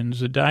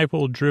interactions. The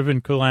dipole-driven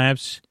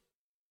collapse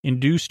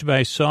induced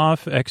by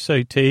soft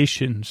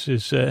excitations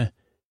is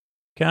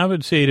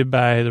compensated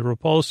by the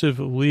repulsive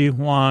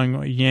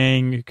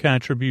Li-Huang-Yang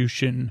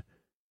contribution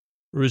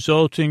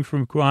resulting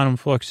from quantum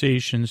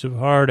fluxations of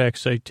hard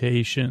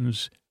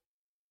excitations,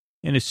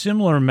 in a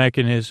similar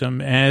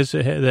mechanism as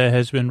that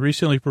has been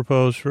recently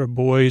proposed for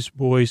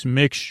Bose-Bose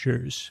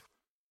mixtures.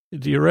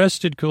 The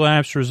arrested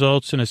collapse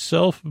results in a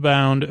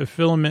self-bound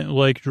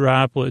filament-like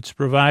droplets,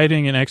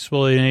 providing an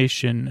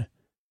explanation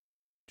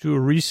to a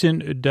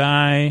recent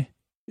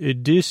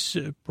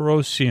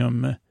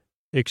dysprosium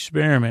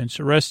experiments.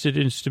 Arrested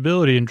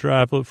instability and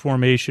droplet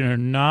formation are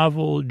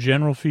novel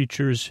general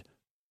features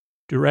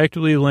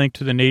directly linked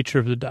to the nature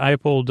of the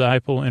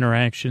dipole-dipole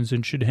interactions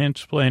and should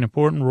hence play an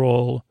important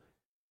role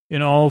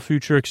in all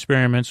future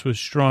experiments with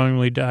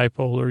strongly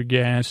dipolar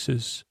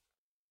gases.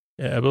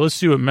 But let's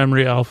see what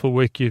Memory Alpha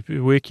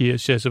Wiki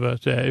says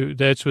about that.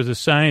 That's what the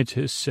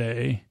scientists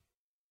say,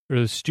 or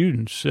the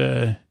students.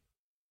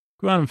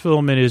 Quantum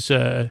filament is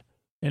an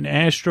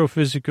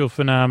astrophysical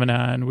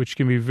phenomenon which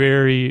can be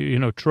very,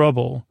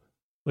 trouble,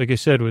 like I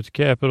said, with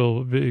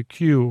capital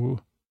Q,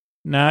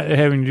 not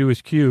having to do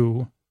with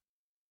Q,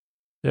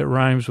 that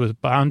rhymes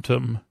with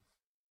bantam.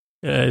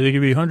 They can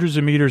be hundreds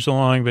of meters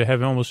long but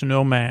have almost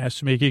no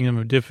mass, making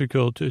them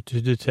difficult to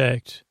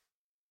detect.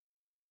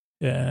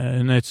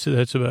 And that's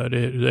about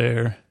it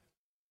there.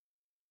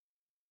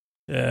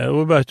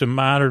 What about the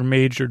modern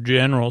Major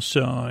General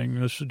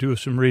song? Let's do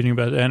some reading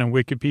about that on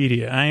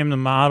Wikipedia. I am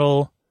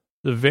the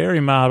very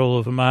model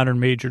of a modern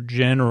Major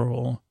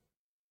General.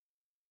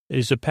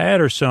 Is a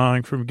patter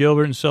song from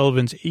Gilbert and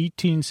Sullivan's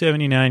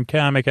 1879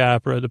 comic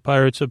opera, The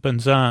Pirates of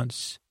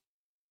Penzance.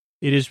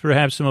 It is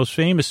perhaps the most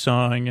famous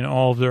song in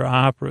all of their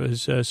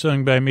operas,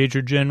 sung by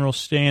Major General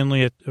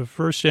Stanley at the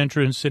first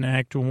entrance in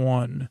Act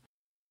 1.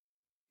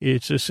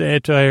 It's a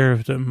satire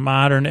of the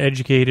modern,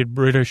 educated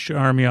British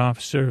Army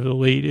officer of the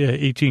late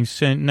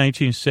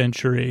 19th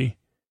century.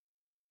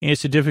 And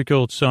it's a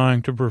difficult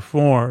song to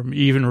perform,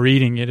 even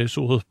reading it, as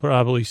we'll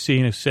probably see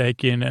in a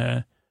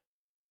second.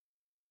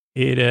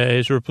 It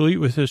is replete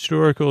with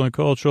historical and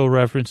cultural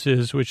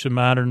references, which the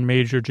modern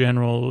Major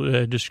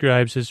General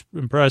describes as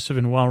impressive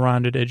and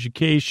well-rounded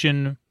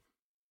education.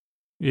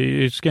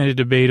 It's kind of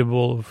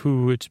debatable of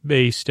who it's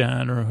based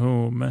on or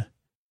whom.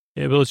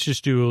 Yeah, but let's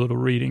just do a little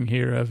reading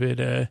here of it.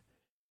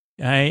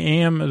 I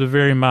am the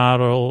very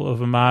model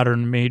of a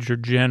modern Major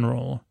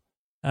General.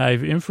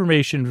 I've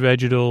information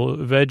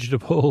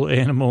vegetable,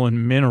 animal,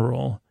 and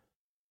mineral.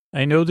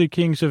 I know the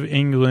kings of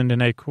England,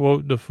 and I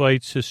quote the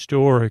fights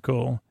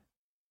historical.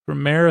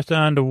 From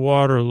Marathon to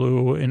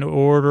Waterloo, in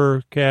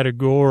order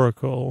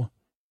categorical.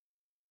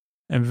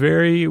 I'm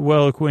very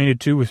well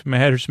acquainted, too, with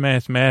matters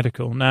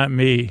mathematical, not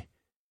me.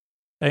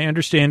 I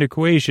understand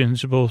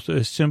equations, both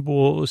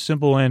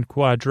simple and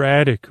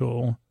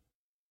quadratical.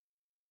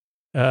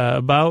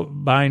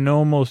 About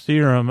binomial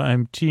theorem,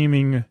 I'm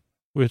teeming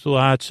with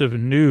lots of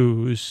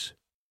news,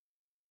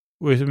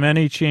 with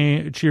many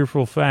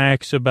cheerful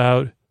facts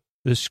about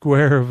the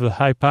square of the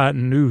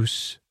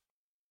hypotenuse.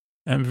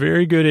 I'm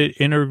very good at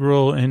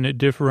integral and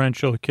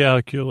differential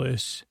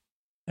calculus.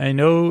 I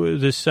know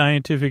the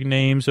scientific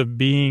names of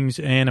beings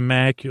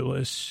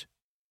animalculous.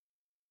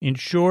 In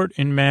short,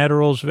 in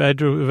materials,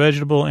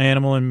 vegetable,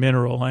 animal, and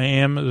mineral, I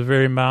am the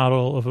very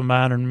model of a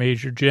modern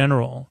Major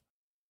General.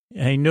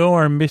 I know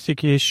our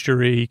mythic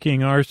history,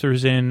 King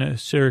Arthur's and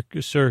Sir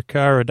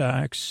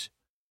Caradoc.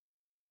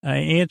 I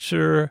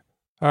answer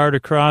hard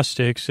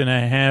acrostics, and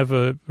I have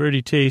a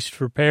pretty taste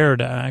for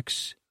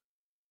paradox.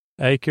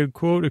 I could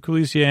quote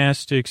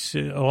Ecclesiastics,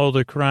 all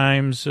the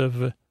crimes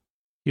of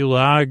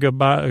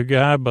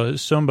Elagaba,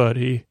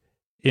 somebody.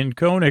 In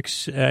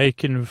conics, I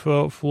can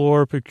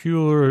floor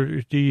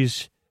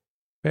peculiarities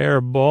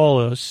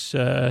parabolas.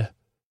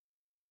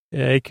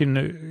 I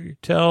can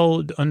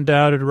tell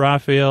undoubted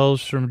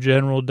Raphaels from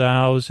General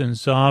Dow's and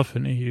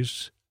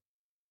Zophanies.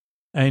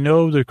 I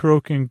know the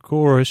croaking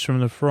chorus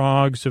from the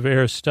frogs of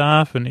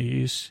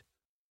Aristophanes.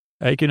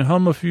 I can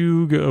hum a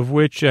fugue of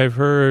which I've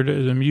heard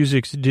the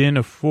music's din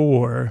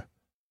afore,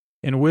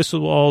 and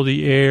whistle all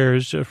the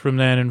airs from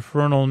that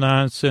infernal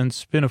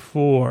nonsense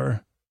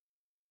pinafore.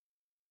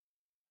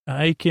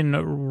 I can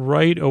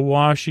write a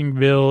washing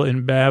bill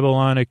in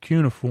Babylonic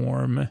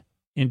cuneiform,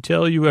 and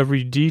tell you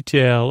every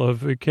detail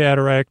of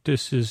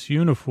Cataractus's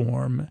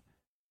uniform.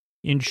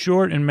 In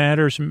short, in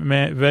matters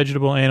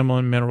vegetable, animal,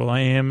 and mineral, I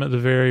am the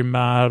very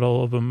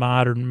model of a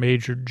modern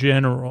Major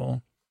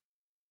General.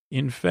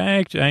 In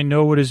fact, I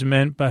know what is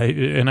meant by,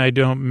 and I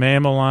don't,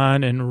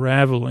 mamelon and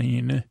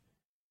raveline.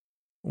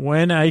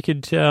 When I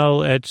could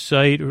tell at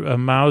sight a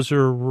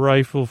Mauser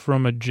rifle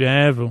from a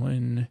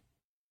javelin,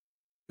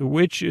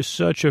 which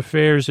such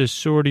affairs as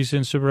sorties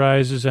and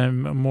surprises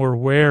I'm more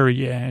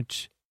wary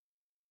at.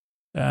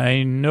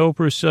 I know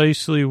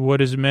precisely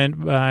what is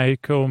meant by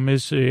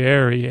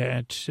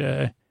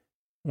commissariat.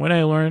 When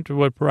I learnt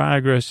what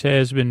progress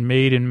has been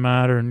made in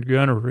modern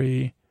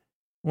gunnery,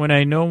 when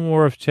I know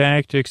more of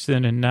tactics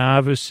than a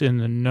novice in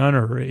the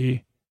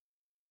nunnery,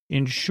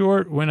 in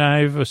short, when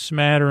I've a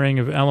smattering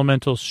of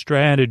elemental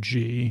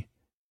strategy,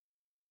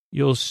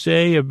 you'll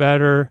say a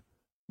better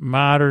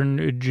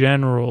modern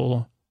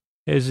general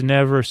has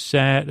never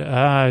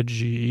sat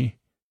gee.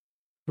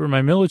 For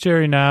my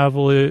military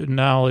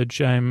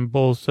knowledge, I'm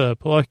both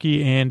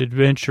plucky and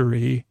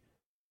adventury,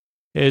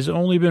 has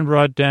only been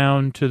brought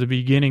down to the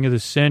beginning of the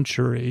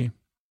century.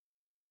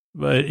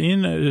 But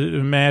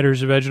in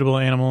matters of vegetable,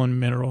 animal, and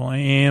mineral, I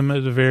am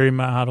the very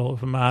model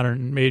of a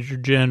modern Major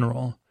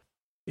General.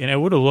 And I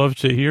would have loved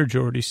to hear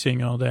Jordy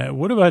sing all that.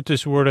 What about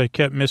this word I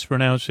kept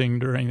mispronouncing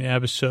during the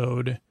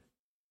episode?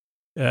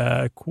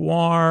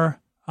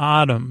 Quar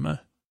Autumn,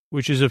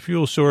 which is a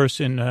fuel source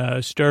in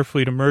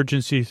Starfleet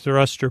emergency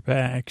thruster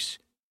packs.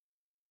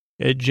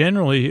 It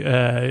generally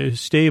is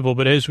stable,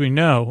 but as we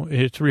know,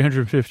 at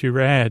 350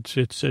 rads,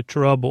 it's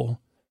trouble.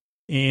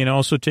 And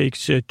also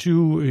takes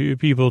 2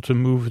 people to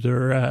move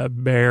their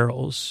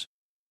barrels.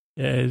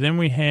 Then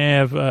we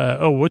have,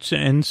 what's an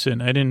ensign?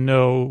 I didn't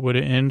know what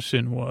an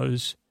ensign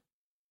was.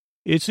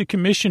 It's a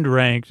commissioned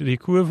rank, the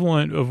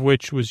equivalent of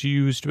which was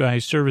used by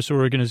service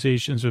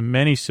organizations of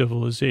many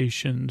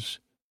civilizations.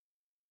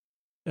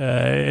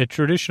 At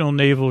traditional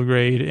naval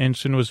grade,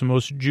 ensign was the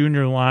most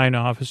junior line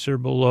officer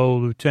below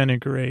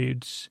lieutenant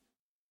grades,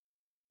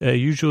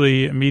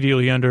 usually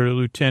immediately under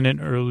lieutenant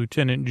or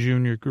lieutenant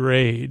junior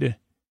grade.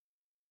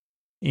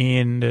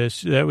 And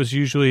that was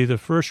usually the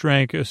first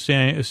rank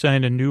assigned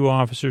to new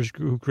officers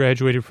who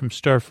graduated from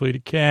Starfleet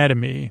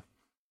Academy.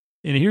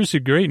 And here's the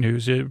great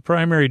news.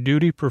 Primary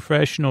duty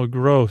professional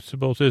growth,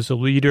 both as a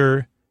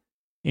leader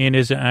and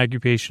as an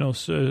occupational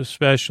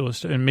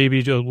specialist, and maybe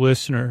a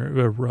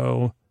listener,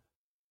 row.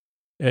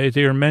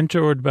 They are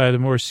mentored by the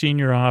more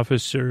senior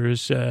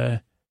officers,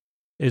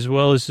 as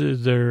well as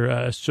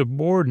their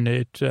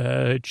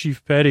subordinate,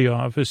 chief petty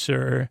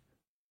officer,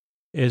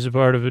 as a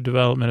part of the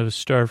development of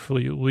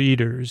Starfleet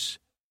leaders.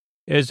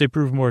 As they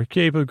prove more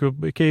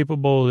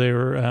capable, they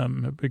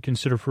were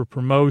considered for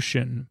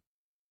promotion.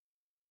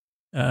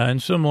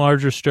 And some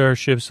larger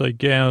starships, like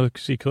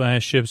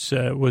Galaxy-class ships,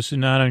 was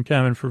not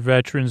uncommon for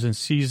veterans and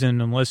seasoned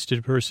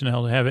enlisted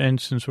personnel to have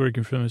ensigns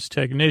working for them as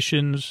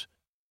technicians,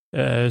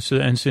 so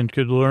the ensign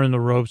could learn the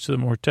ropes of the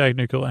more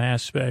technical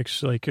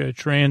aspects, like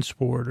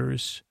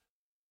transporters.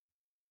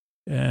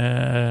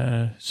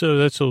 So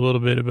that's a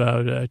little bit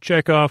about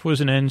Chekhov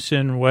was an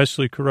ensign,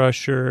 Wesley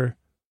Crusher,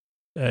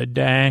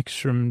 Dax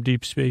from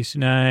Deep Space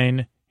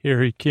Nine,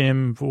 Harry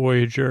Kim,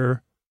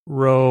 Voyager,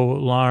 Ro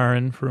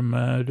Lauren from,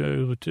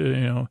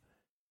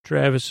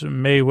 Travis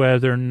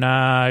Mayweather,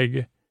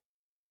 Nog,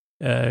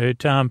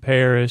 Tom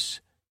Paris,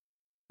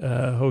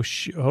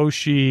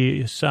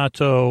 Hoshi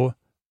Sato,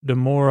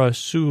 Demora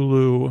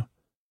Sulu,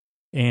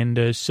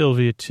 and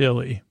Sylvia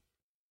Tilly.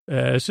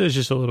 So it's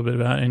just a little bit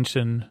about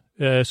ensign.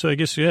 So I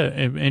guess,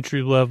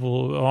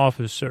 entry-level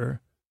officer.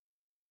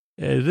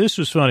 This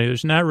was funny.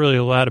 There's not really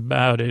a lot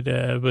about it,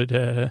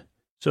 but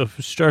so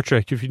for Star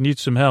Trek, if you need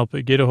some help,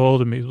 get a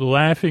hold of me. The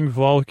Laughing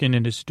Vulcan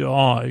and his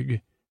dog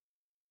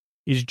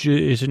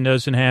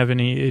doesn't have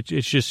any,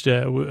 it's just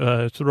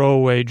a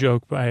throwaway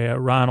joke by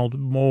Ronald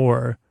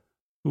Moore,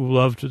 who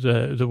loved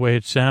the way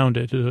it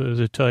sounded,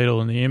 the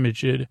title and the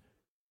image it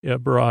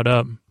brought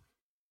up.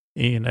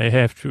 And I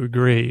have to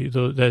agree,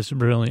 that's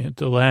brilliant.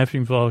 The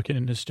Laughing Vulcan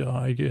and his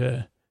dog.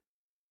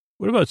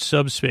 What about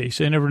subspace?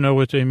 I never know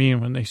what they mean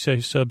when they say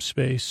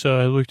subspace, so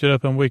I looked it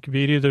up on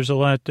Wikipedia. There's a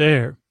lot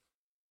there.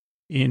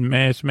 In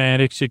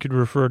mathematics, it could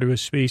refer to a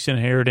space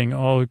inheriting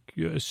all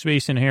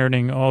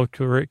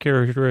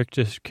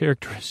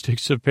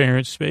characteristics of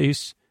parent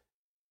space,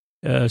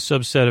 a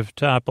subset of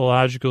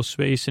topological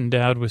space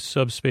endowed with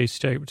subspace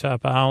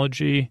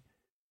topology.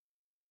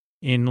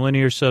 In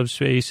linear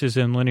subspaces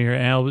and linear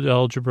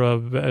algebra,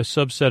 a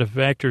subset of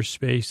vector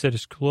space that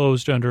is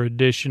closed under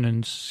addition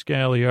and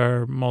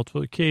scalar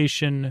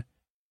multiplication.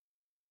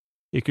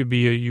 It could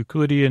be a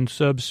Euclidean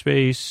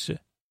subspace.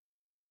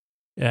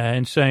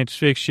 In science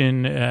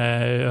fiction,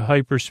 a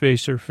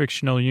hyperspace or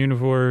fictional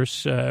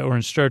universe, or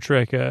in Star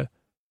Trek, a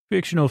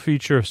fictional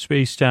feature of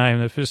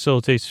space-time that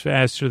facilitates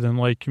faster than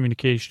light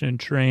communication and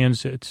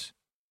transits.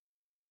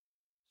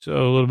 So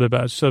a little bit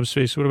about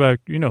subspace. What about,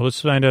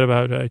 let's find out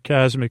about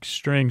cosmic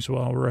strings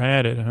while we're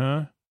at it,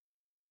 huh?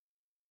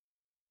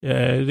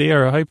 They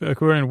are,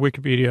 according to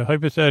Wikipedia,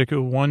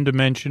 hypothetical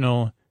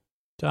one-dimensional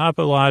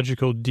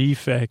topological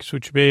defects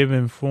which may have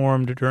been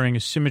formed during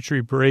a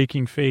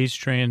symmetry-breaking phase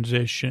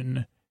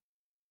transition.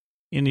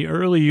 In the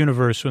early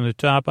universe, when the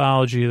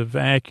topology of the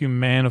vacuum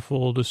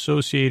manifold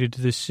associated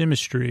to this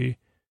symmetry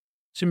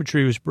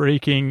was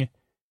breaking,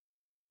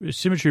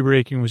 symmetry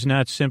breaking was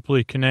not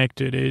simply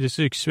connected. It is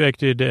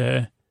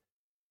expected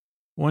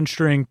one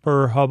string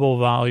per Hubble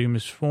volume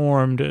is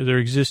formed. Their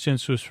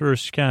existence was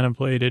first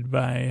contemplated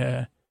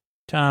by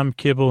Tom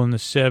Kibble in the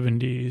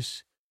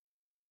 70s.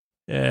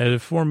 The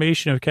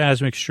formation of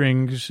cosmic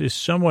strings is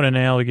somewhat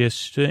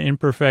analogous to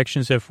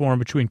imperfections that form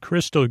between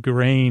crystal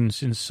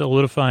grains in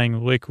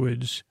solidifying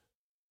liquids,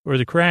 or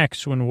the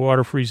cracks when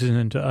water freezes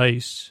into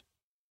ice.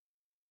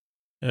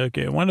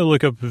 Okay, I wanted to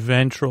look up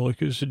ventral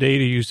because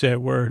Data used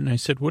that word, and I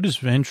said, what does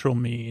ventral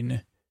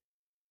mean?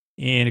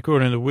 And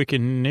according to the Wiki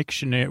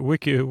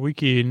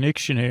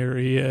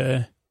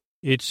Dictionary,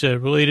 it's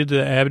related to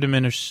the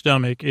abdomen or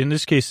stomach. In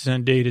this case, it's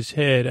on Data's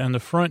head, on the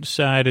front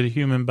side of the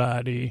human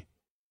body.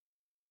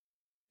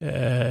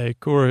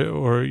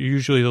 Or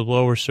usually the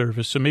lower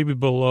surface. So maybe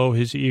below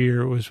his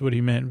ear was what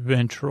he meant,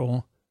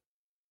 ventral.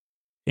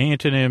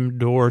 Antonym,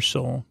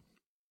 dorsal.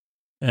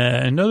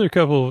 Another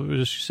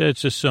couple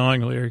sets of song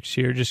lyrics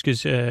here, just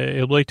because I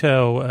liked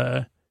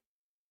how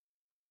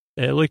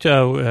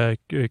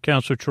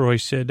Counselor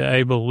Troi said,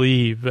 I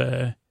believe.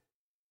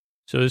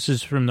 So this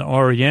is from the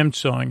REM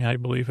song, I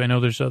believe. I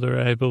know there's other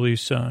I believe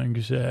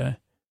songs.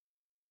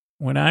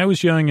 When I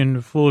was young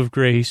and full of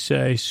grace,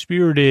 I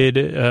spirited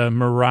a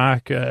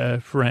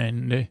maraca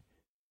friend.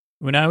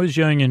 When I was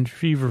young and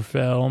fever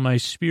fell, my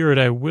spirit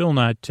I will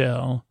not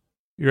tell.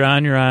 You're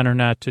on your honor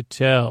not to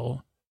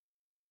tell.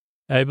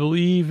 I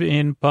believe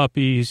in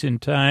puppies and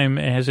time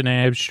as an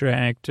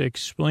abstract.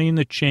 Explain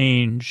the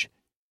change,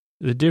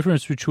 the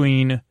difference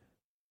between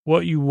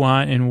what you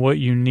want and what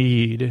you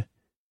need.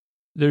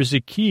 There's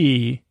the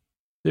key,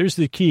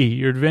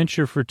 your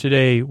adventure for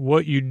today,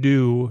 what you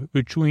do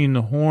between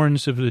the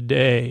horns of the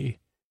day.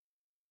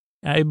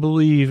 I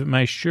believe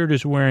my shirt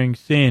is wearing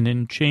thin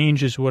and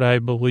change is what I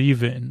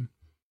believe in.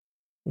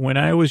 When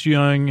I was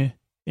young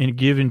and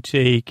give and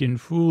take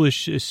and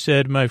foolish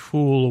said my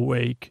fool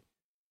awake.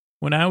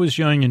 When I was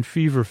young and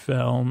fever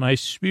fell, my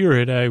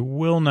spirit I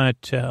will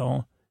not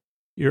tell.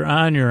 You're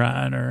on your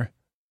honor,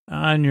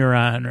 on your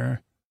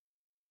honor.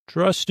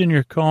 Trust in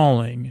your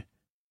calling.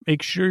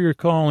 Make sure your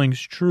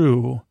calling's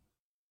true.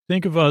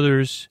 Think of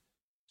others,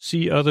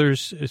 see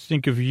others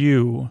think of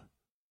you.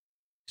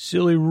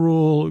 Silly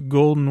rule,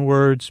 golden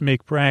words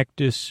make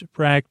practice,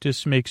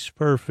 practice makes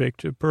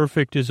perfect.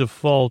 Perfect is a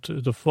fault,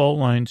 the fault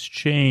lines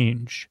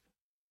change.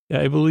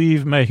 I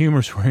believe my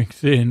humor's wearing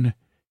thin,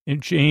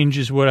 and change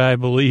is what I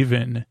believe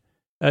in.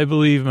 I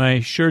believe my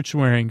shirt's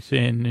wearing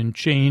thin, and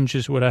change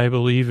is what I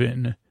believe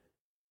in.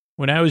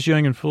 When I was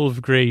young and full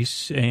of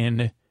grace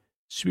and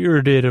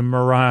spirited a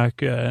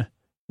maraca,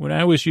 when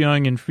I was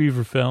young and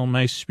fever fell,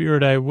 my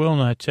spirit I will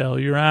not tell.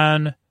 You're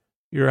on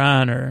your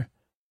honor,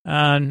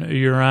 on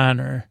your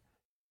honor.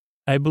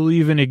 I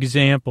believe in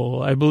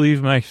example. I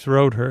believe my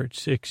throat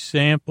hurts.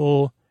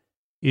 Example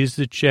is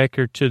the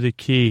checker to the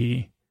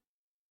key.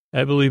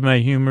 I believe my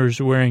humor's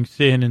wearing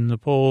thin and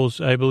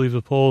I believe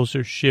the poles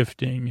are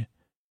shifting.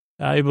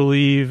 I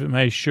believe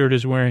my shirt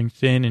is wearing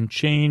thin and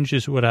change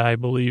is what I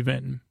believe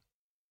in.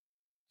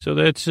 So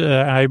that's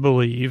I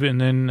believe, and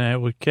then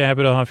we'll cap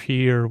it off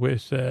here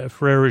with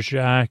Frere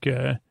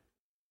Jacques,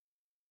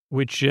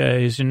 which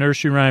is a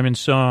nursery rhyme and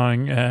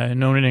song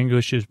known in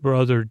English as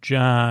Brother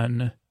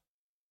John,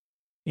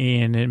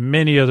 and in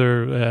many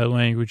other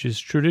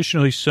languages,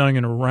 traditionally sung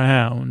in a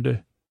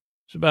round.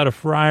 It's about a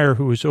friar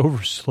who was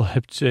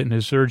overslept and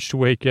is urged to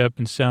wake up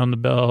and sound the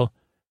bell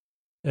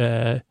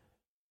for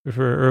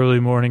early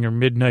morning or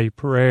midnight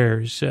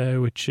prayers,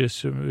 which is,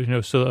 so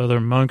the other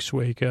monks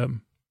wake up.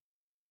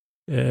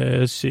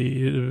 Let's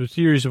see, the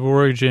theories of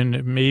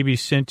origin, maybe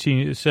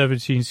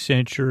 17th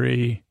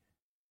century.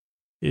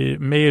 It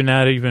may have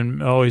not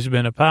even always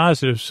been a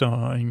positive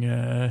song.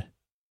 There's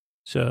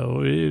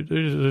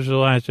a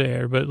lot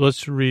there, but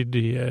let's read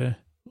the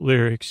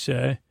lyrics.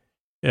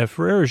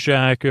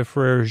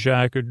 Frère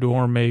Jacques,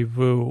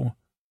 dormez-vous,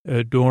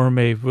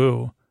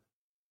 dormez-vous.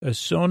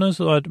 Sonas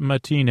las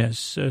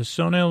matinas,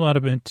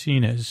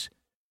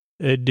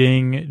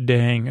 ding,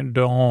 dang,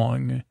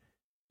 dong.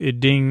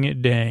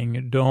 Ding,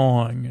 dang,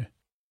 dong.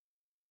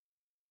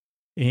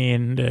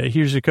 And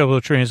here's a couple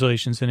of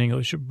translations in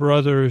English.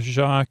 Brother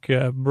Jacques,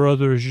 are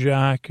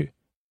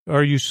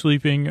you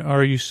sleeping?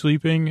 Are you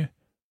sleeping?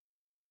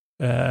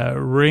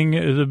 Ring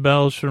the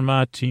bells for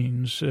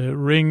matins.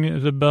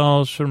 Ring the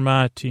bells for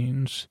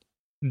matins.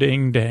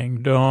 Ding,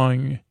 dang,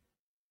 dong.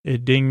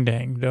 Ding,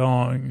 dang,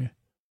 dong.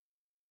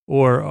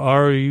 Or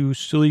are you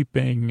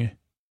sleeping?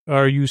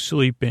 Are you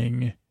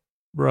sleeping?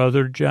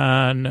 Brother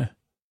John.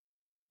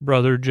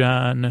 Brother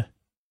John,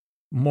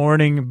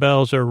 morning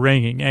bells are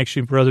ringing.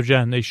 Actually, Brother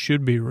John, they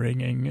should be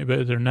ringing,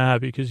 but they're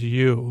not because of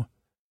you.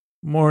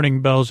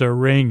 Morning bells are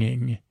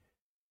ringing.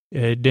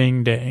 A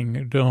ding,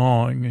 dang,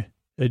 dong.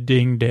 A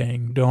ding,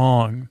 dang,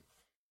 dong.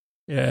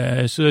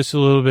 So that's a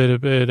little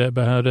bit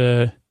about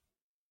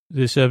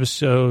this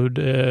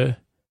episode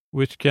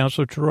with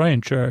Counselor Troi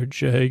in charge.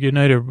 Good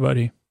night,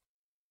 everybody.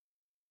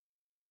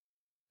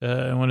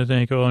 I want to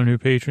thank all our new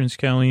patrons,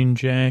 Colleen,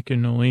 Jack,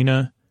 and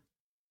Alina.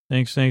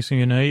 Thanks, and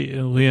good night.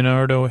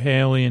 Leonardo,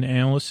 Hallie, and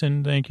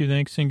Allison, thank you,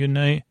 thanks, and good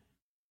night.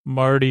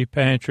 Marty,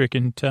 Patrick,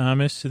 and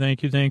Thomas,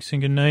 thank you, thanks,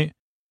 and good night.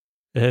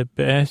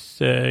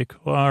 Beth,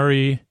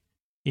 Clary,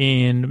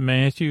 and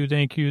Matthew,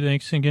 thank you,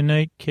 thanks, and good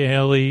night.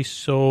 Callie,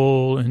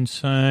 Soul, and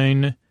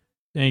Sign,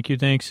 thank you,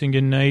 thanks, and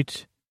good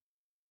night.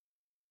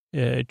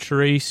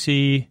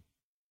 Tracy,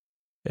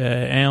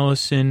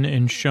 Allison,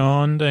 and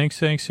Sean,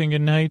 thanks, and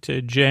good night.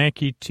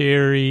 Jackie,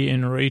 Terry,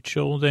 and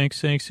Rachel,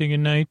 thanks, and good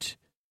night.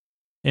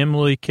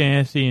 Emily,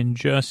 Kathy, and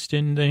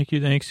Justin, thank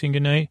you, thanks, and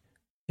good night.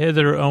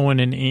 Heather,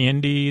 Owen, and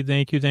Andy,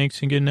 thank you, thanks,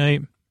 and good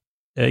night.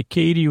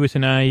 Katie with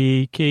an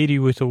IE, Katie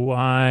with a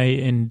Y,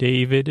 and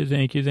David,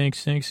 thank you,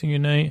 thanks, and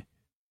good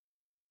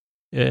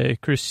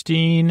night.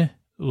 Christine,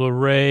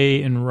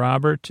 Lorraine, and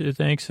Robert,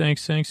 thanks, and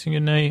good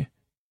night.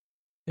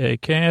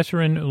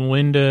 Catherine,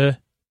 Linda,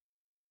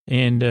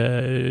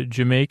 and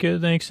Jamaica,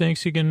 thanks,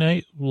 and good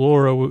night.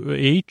 Laura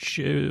H,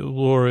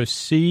 Laura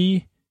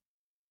C,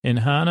 and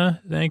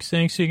Hannah, thanks,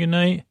 and good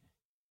night.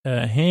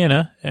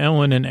 Hannah,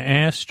 Ellen, and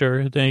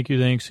Aster, thank you,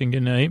 thanks, and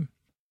good night.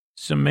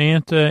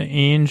 Samantha,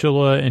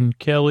 Angela, and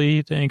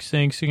Kelly, thanks,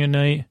 and good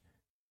night.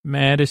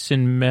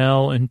 Madison,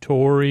 Mel, and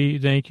Tori,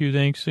 thank you,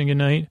 thanks, and good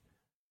night.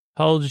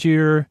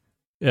 Halgier,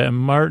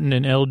 Martin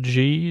and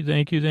LG,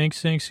 thank you,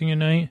 thanks, and good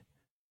night.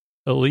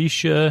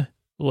 Alicia,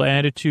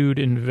 Latitude,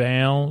 and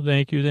Val,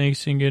 thank you,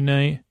 thanks, and good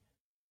night.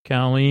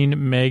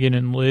 Colleen, Megan,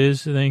 and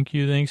Liz, thank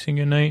you, thanks, and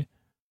good night.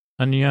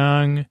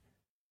 Anyang,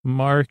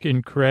 Mark,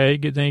 and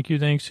Craig, thank you,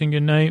 thanks, and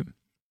good night.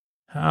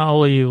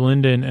 Holly,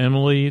 Linda, and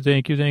Emily,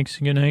 thank you, thanks,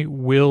 and good night.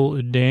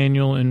 Will,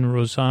 Daniel, and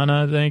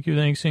Rosanna, thank you,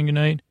 thanks, and good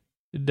night.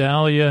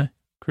 Dahlia,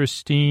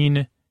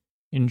 Christine,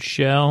 and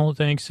Shell,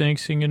 thanks, and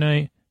good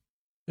night.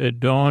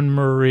 Dawn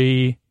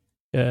Marie,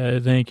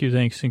 thank you,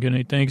 thanks, and good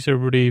night. Thanks,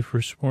 everybody,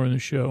 for supporting the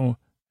show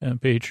on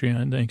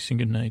Patreon. Thanks, and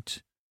good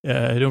night.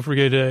 Don't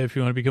forget, if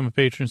you want to become a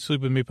patron,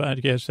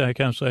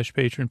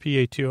 sleepwithmepodcast.com/patron,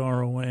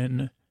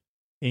 Patron.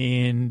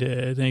 And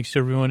thanks to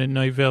everyone at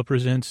Night Vale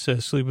Presents.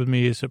 Sleep With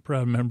Me is a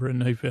proud member of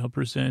Night Vale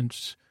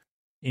Presents.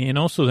 And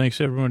also thanks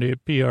to everybody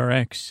at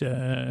PRX.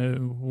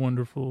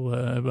 Wonderful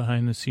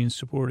behind-the-scenes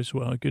support as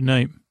well. Good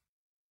night.